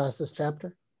buying process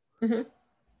chapter.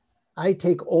 I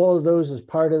take all of those as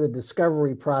part of the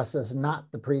discovery process,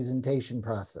 not the presentation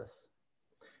process.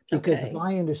 Because if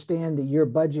I understand that your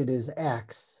budget is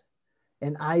X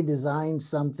and I design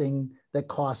something that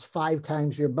costs 5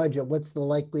 times your budget, what's the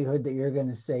likelihood that you're going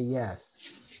to say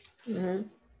yes?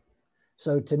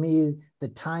 So to me, the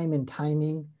time and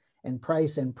timing and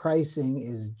price and pricing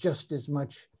is just as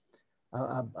much,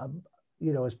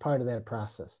 as part of that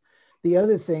process. The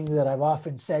other thing that I've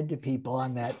often said to people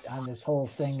on this whole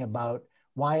thing about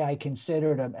why I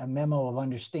considered a memo of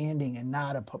understanding and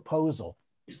not a proposal.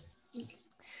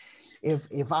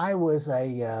 If I was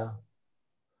the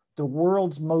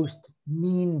world's most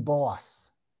mean boss,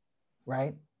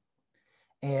 right?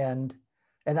 And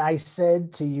I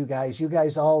said to you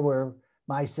guys all were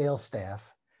my sales staff.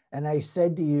 And I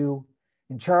said to you,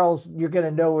 and Charles, you're going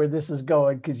to know where this is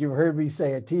going because you've heard me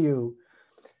say it to you.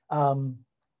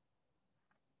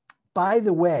 By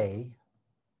the way,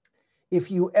 if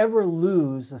you ever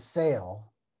lose a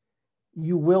sale,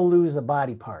 you will lose a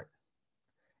body part.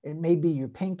 It may be your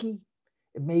pinky,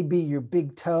 it may be your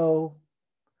big toe,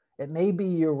 it may be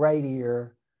your right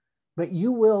ear, but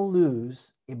you will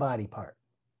lose a body part.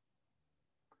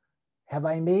 Have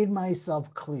I made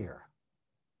myself clear?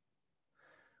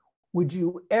 Would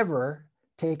you ever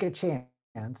take a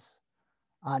chance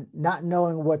on not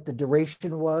knowing what the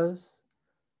duration was,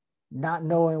 not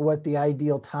knowing what the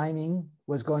ideal timing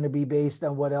was going to be based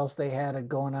on what else they had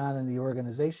going on in the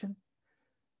organization,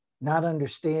 not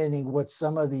understanding what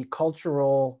some of the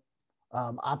cultural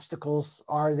obstacles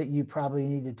are that you probably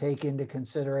need to take into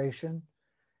consideration,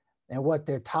 and what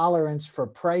their tolerance for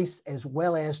price as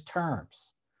well as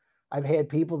terms. I've had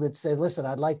people that said, listen,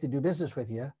 I'd like to do business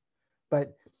with you,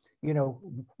 but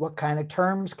what kind of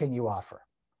terms can you offer?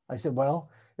 I said,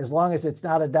 well, as long as it's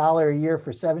not $1 a year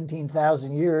for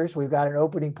 17,000 years, we've got an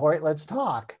opening point, let's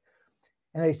talk.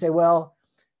 And they say, well,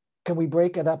 can we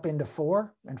break it up into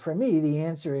 4? And for me, the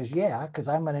answer is yeah, because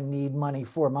I'm going to need money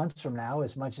 4 months from now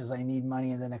as much as I need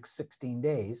money in the next 16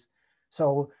 days.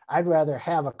 So I'd rather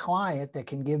have a client that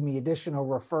can give me additional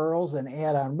referrals and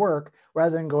add on work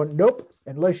rather than going, nope,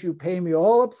 unless you pay me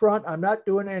all up front, I'm not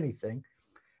doing anything.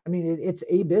 I mean, it's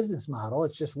a business model.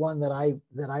 It's just one that I've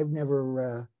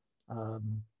never,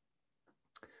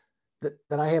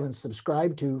 that I haven't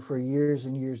subscribed to for years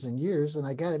and years and years. And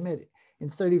I got to admit,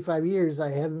 in 35 years, I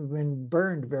haven't been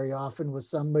burned very often with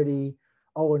somebody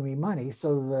owing me money.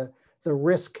 So the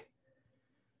risk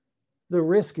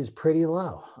is pretty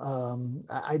low.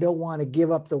 I don't want to give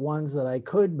up the ones that I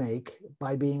could make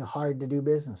by being hard to do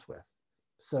business with.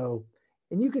 So,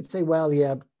 and you could say, well,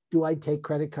 yeah, do I take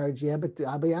credit cards? Yeah, but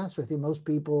I'll be honest with you, most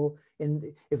people,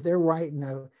 if they're writing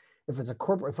if it's a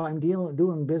corporate, if I'm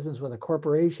doing business with a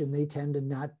corporation, they tend to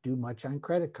not do much on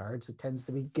credit cards. It tends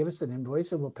to be, give us an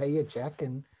invoice and we'll pay you a check.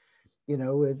 And,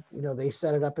 they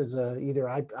set it up as either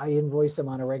I invoice them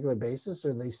on a regular basis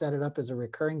or they set it up as a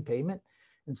recurring payment.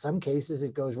 In some cases,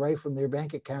 it goes right from their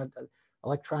bank account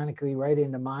electronically right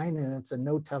into mine, and it's a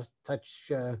no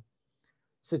touch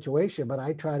situation. But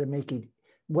I try to make it,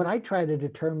 what I try to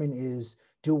determine is,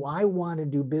 do I want to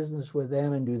do business with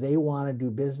them, and do they want to do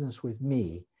business with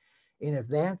me? And if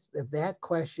that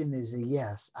question is a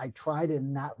yes, I try to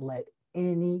not let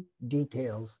any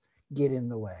details get in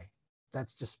the way.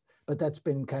 But that's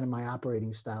been kind of my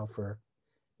operating style for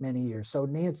many years. So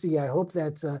Nancy, I hope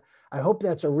that's a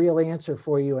real answer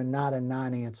for you and not a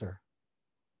non-answer.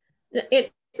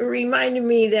 It reminded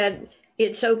me that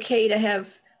it's okay to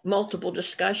have multiple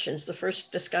discussions. The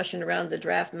first discussion around the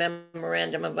draft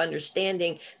memorandum of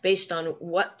understanding based on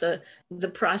what the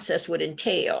process would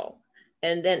entail.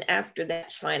 And then after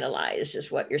that's finalized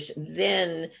is what you're saying,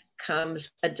 then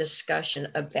comes a discussion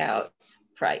about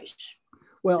price.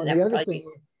 Well,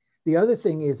 the other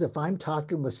thing is, if I'm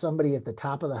talking with somebody at the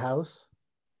top of the house,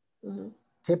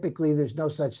 typically there's no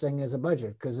such thing as a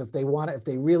budget, because if they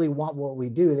really want what we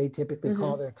do, they typically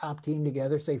call their top team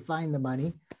together, say, find the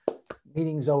money,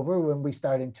 meeting's over when we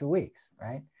start in 2 weeks,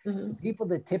 right? The people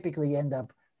that typically end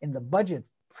up in the budget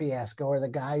fiasco are the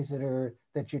guys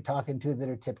that you're talking to that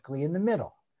are typically in the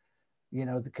middle, you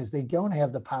know, because they don't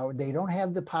have the power. They don't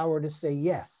have the power to say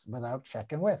yes without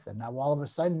checking with. And now all of a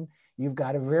sudden you've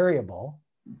got a variable,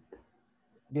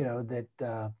 you know,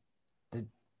 that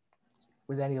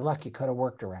with any luck you could have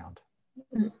worked around.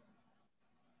 Doug,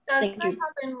 can I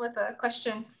hop in with a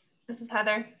question? This is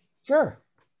Heather. Sure.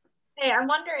 Hey, I'm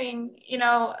wondering, you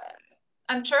know,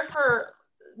 I'm sure for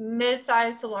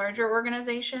mid-sized to larger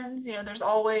organizations, you know, there's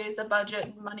always a budget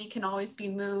and money can always be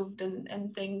moved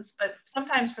and things, but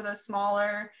sometimes for those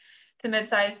smaller to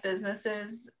mid-sized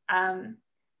businesses, at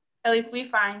least we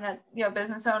find that, you know,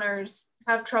 business owners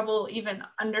have trouble even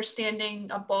understanding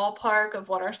a ballpark of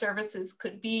what our services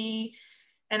could be,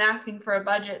 and asking for a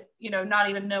budget, you know, not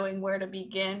even knowing where to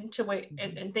begin to wait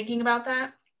and thinking about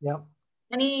that. Yep.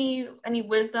 Any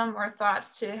wisdom or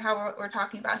thoughts to how what we're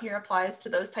talking about here applies to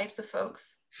those types of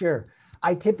folks? Sure.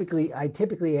 I typically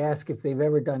ask if they've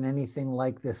ever done anything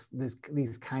like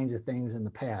these kinds of things in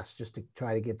the past, just to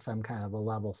try to get some kind of a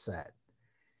level set.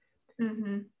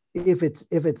 If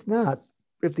it's not,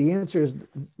 if the answer is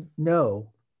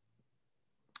no,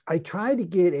 I try to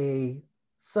get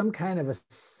some kind of a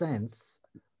sense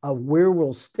of where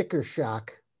will sticker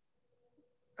shock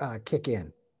kick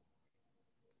in.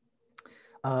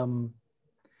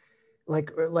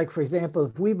 Like for example,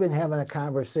 if we've been having a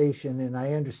conversation and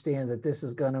I understand that this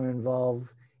is going to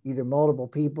involve either multiple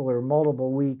people or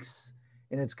multiple weeks,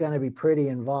 and it's going to be pretty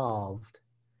involved,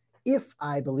 if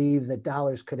I believe that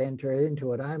dollars could enter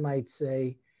into it, I might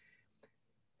say,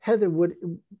 Heather, would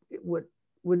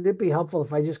it be helpful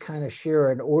if I just kind of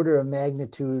share an order of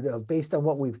magnitude of, based on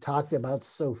what we've talked about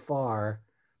so far,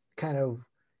 kind of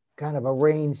a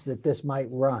range that this might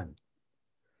run?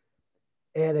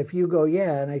 And if you go,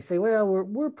 yeah, and I say, well,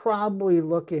 we're probably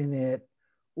looking at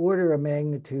order of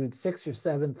magnitude $6,000 or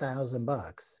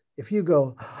 $7,000. If you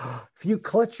go, if you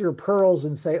clutch your pearls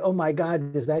and say, oh my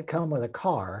God, does that come with a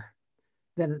car?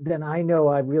 Then I know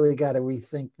I've really got to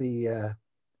rethink the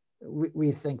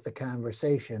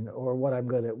conversation, or what I'm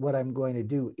going to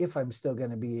do if I'm still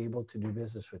going to be able to do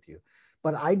business with you.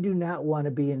 But I do not want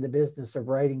to be in the business of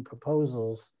writing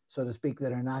proposals, so to speak,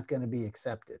 that are not going to be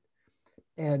accepted.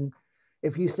 And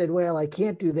if you said, well, I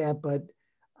can't do that, but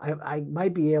I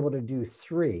might be able to do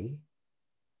 3,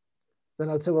 then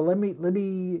I'd say, well, let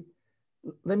me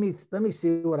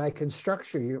see what I can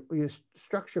structure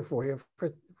for you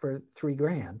for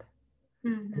 $3,000.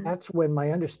 And that's when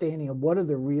my understanding of what are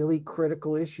the really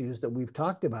critical issues that we've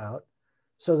talked about,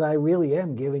 so that I really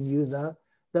am giving you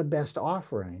the best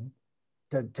offering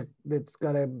that's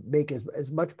going to make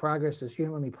as much progress as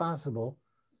humanly possible,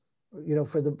 you know,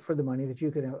 for the money that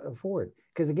you can afford.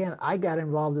 Because again, I got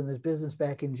involved in this business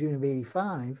back in June of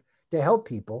 '85 to help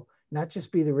people, not just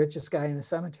be the richest guy in the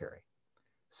cemetery.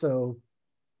 So,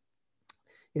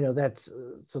 you know, that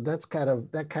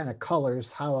kind of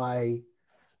colors how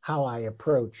I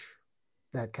approach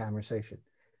that conversation.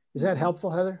 Is that helpful,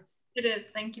 Heather? It is.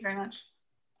 Thank you very much.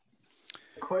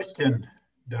 Question,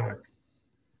 Doug.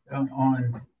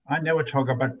 I never talk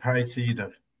about price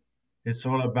either. It's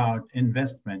all about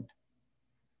investment.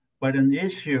 But an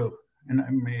issue, and I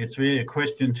mean, it's really a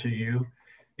question to you,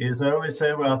 is I always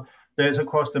say, well, there's of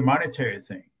course the monetary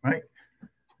thing, right?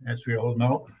 As we all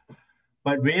know.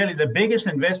 But really the biggest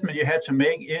investment you had to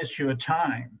make is your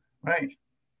time, right?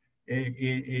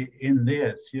 In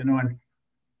this, you know,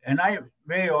 and I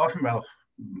very often, well,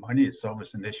 money is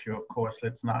always an issue, of course,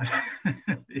 let's not,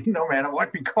 no matter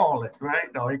what we call it,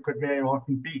 right? Or it could very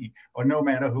often be, or no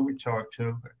matter who we talk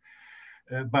to.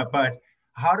 But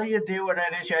how do you deal with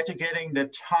that issue? Actually getting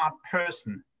the top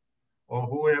person or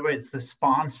whoever is the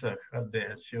sponsor of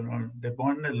this, you know, the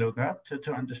one to look up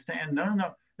to understand, no,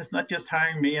 it's not just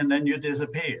hiring me and then you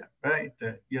disappear, right?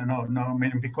 You know, no, I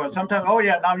mean, because sometimes, oh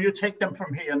yeah, now you take them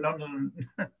from here. No,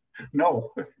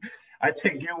 no, I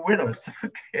take you with us,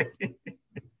 okay?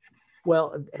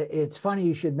 Well, it's funny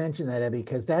you should mention that, Ebby,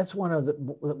 because that's one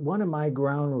of my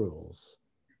ground rules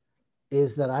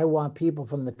is that I want people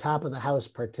from the top of the house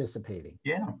participating.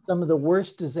 Yeah. Some of the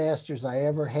worst disasters I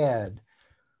ever had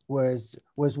was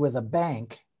with a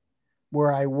bank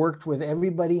where I worked with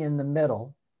everybody in the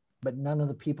middle, but none of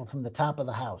the people from the top of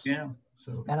the house. Yeah.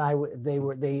 So. And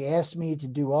they asked me to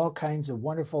do all kinds of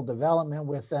wonderful development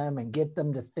with them and get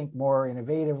them to think more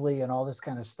innovatively and all this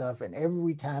kind of stuff. And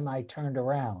every time I turned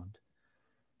around,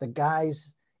 the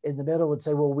guys in the middle would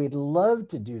say, well, we'd love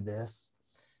to do this,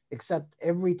 except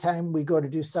every time we go to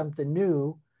do something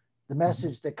new, the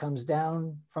message that comes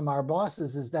down from our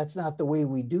bosses is that's not the way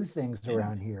we do things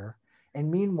around here. And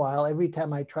meanwhile, every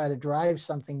time I try to drive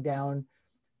something down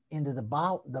into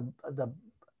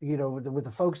with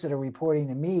the folks that are reporting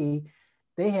to me,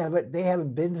 they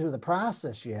haven't been through the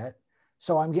process yet.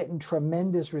 So I'm getting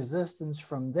tremendous resistance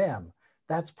from them.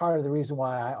 That's part of the reason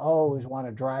why I always want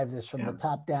to drive this from the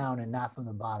top down and not from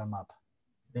the bottom up.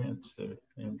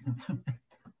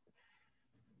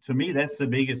 To me, that's the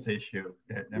biggest issue.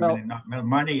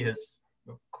 Money is,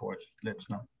 of course, let's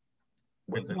not.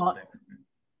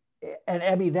 And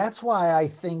Ebby, that's why I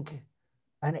think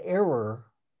an error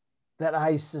that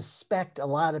I suspect a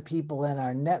lot of people in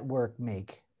our network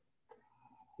make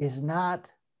is not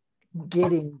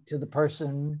getting to the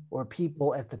person or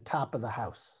people at the top of the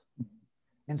house.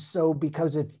 And so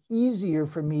because it's easier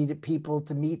for people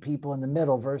to meet people in the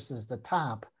middle versus the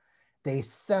top, they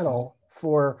settle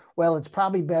for, well, it's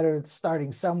probably better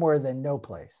starting somewhere than no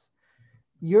place.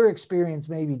 Your experience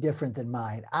may be different than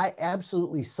mine. I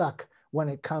absolutely suck when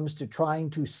it comes to trying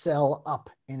to sell up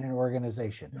in an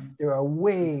organization. Yeah. There are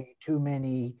way too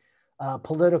many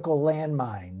political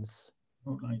landmines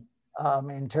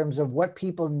in terms of what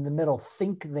people in the middle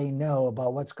think they know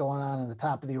about what's going on in the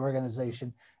top of the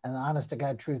organization. And the honest to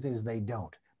God truth is they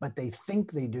don't, but they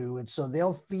think they do. And so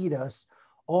they'll feed us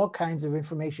all kinds of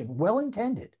information,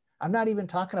 well-intended. I'm not even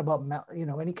talking about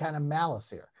any kind of malice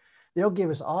here. They'll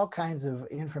give us all kinds of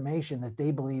information that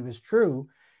they believe is true.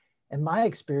 And my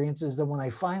experience is that when I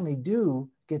finally do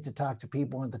get to talk to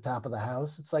people at the top of the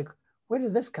house, it's like, where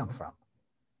did this come from?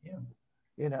 Yeah.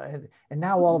 And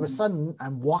now all of a sudden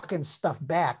I'm walking stuff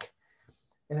back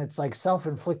and it's like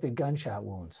self-inflicted gunshot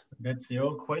wounds. That's the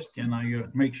old question. Are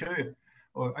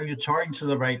you talking to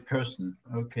the right person?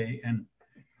 Okay. And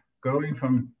going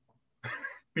from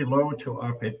below to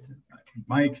up,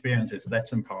 my experience is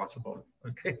that's impossible.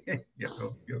 Okay. Then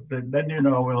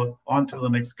we'll on to the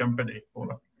next company.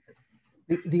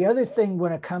 The other thing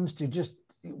when it comes to just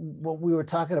what we were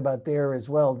talking about there as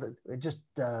well, just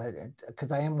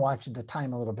because I am watching the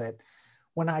time a little bit,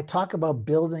 when I talk about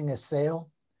building a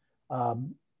sale,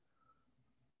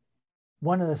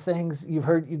 one of the things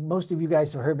most of you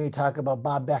guys have heard me talk about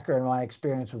Bob Becker and my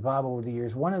experience with Bob over the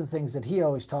years. One of the things that he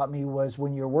always taught me was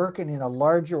when you're working in a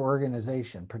larger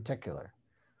organization, particular,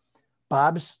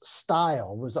 Bob's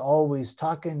style was always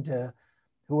talking to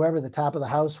whoever the top of the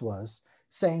house was,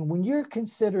 saying, when you're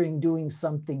considering doing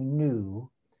something new,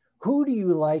 who do you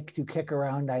like to kick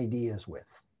around ideas with?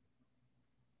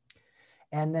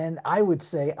 And then I would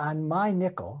say, on my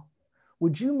nickel,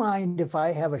 would you mind if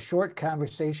I have a short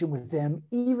conversation with them,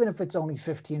 even if it's only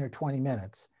 15 or 20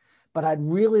 minutes, but I'd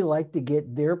really like to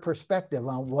get their perspective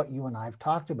on what you and I have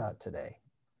talked about today.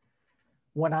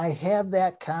 When I have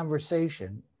that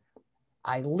conversation,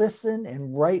 I listen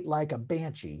and write like a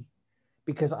banshee,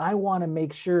 because I want to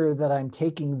make sure that I'm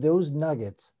taking those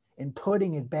nuggets and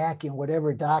putting it back in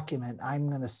whatever document I'm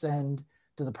going to send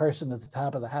to the person at the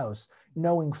top of the house,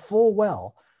 knowing full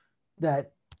well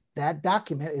that that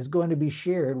document is going to be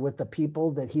shared with the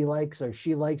people that he likes or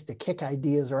she likes to kick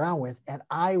ideas around with. And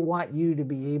I want you to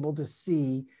be able to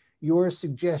see your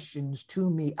suggestions to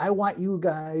me. I want you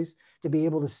guys to be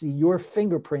able to see your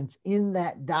fingerprints in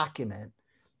that document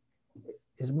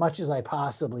as much as I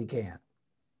possibly can.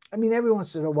 I mean, every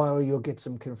once in a while, you'll get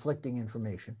some conflicting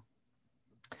information.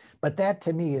 But that,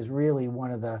 to me, is really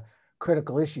one of the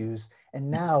critical issues.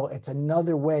 And now it's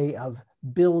another way of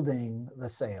building the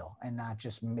sale and not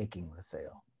just making the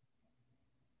sale.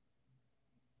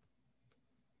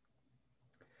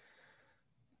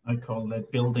 I call that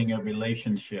building a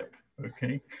relationship,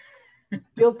 okay?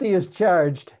 Guilty as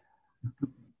charged.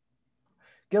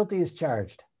 Guilty as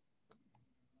charged.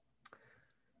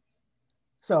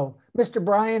 So, Mr.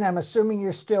 Bryan, I'm assuming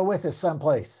you're still with us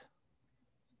someplace.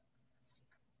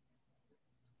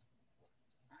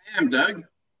 I am, Doug.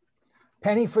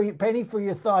 Penny for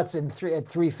your thoughts at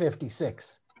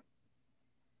 3:56.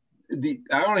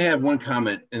 I only have one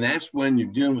comment, and that's when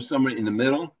you're dealing with somebody in the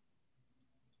middle,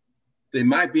 they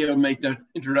might be able to make the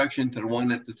introduction to the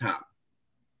one at the top.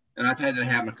 And I've had that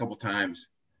happen a couple times.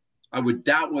 I would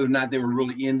doubt whether or not they were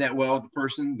really in that well with the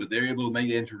person, but they're able to make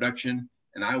the introduction,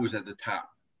 and I was at the top.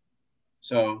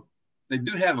 So they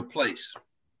do have a place.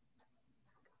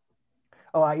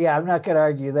 Oh, yeah, I'm not going to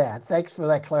argue that. Thanks for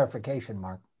that clarification,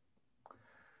 Mark.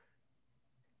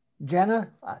 Jenna,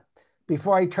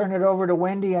 before I turn it over to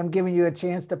Wendy, I'm giving you a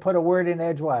chance to put a word in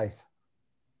edgewise.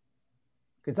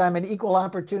 Because I'm an equal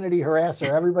opportunity harasser.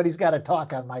 Everybody's got to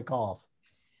talk on my calls.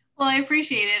 Well, I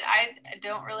appreciate it. I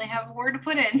don't really have a word to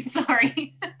put in.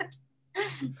 Sorry.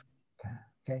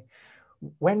 Okay.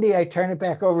 Wendy, I turn it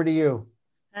back over to you.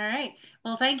 All right.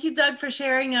 Well, thank you, Doug, for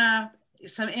sharing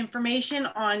some information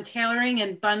on tailoring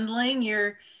and bundling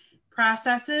your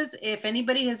processes. If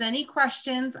anybody has any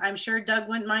questions, I'm sure Doug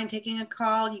wouldn't mind taking a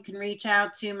call. You can reach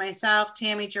out to myself,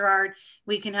 Tammy Gerard.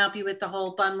 We can help you with the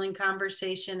whole bundling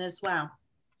conversation as well.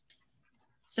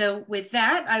 So with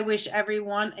that, I wish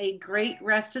everyone a great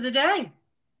rest of the day.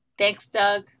 Thanks,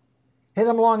 Doug. Hit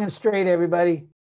them long and straight, everybody.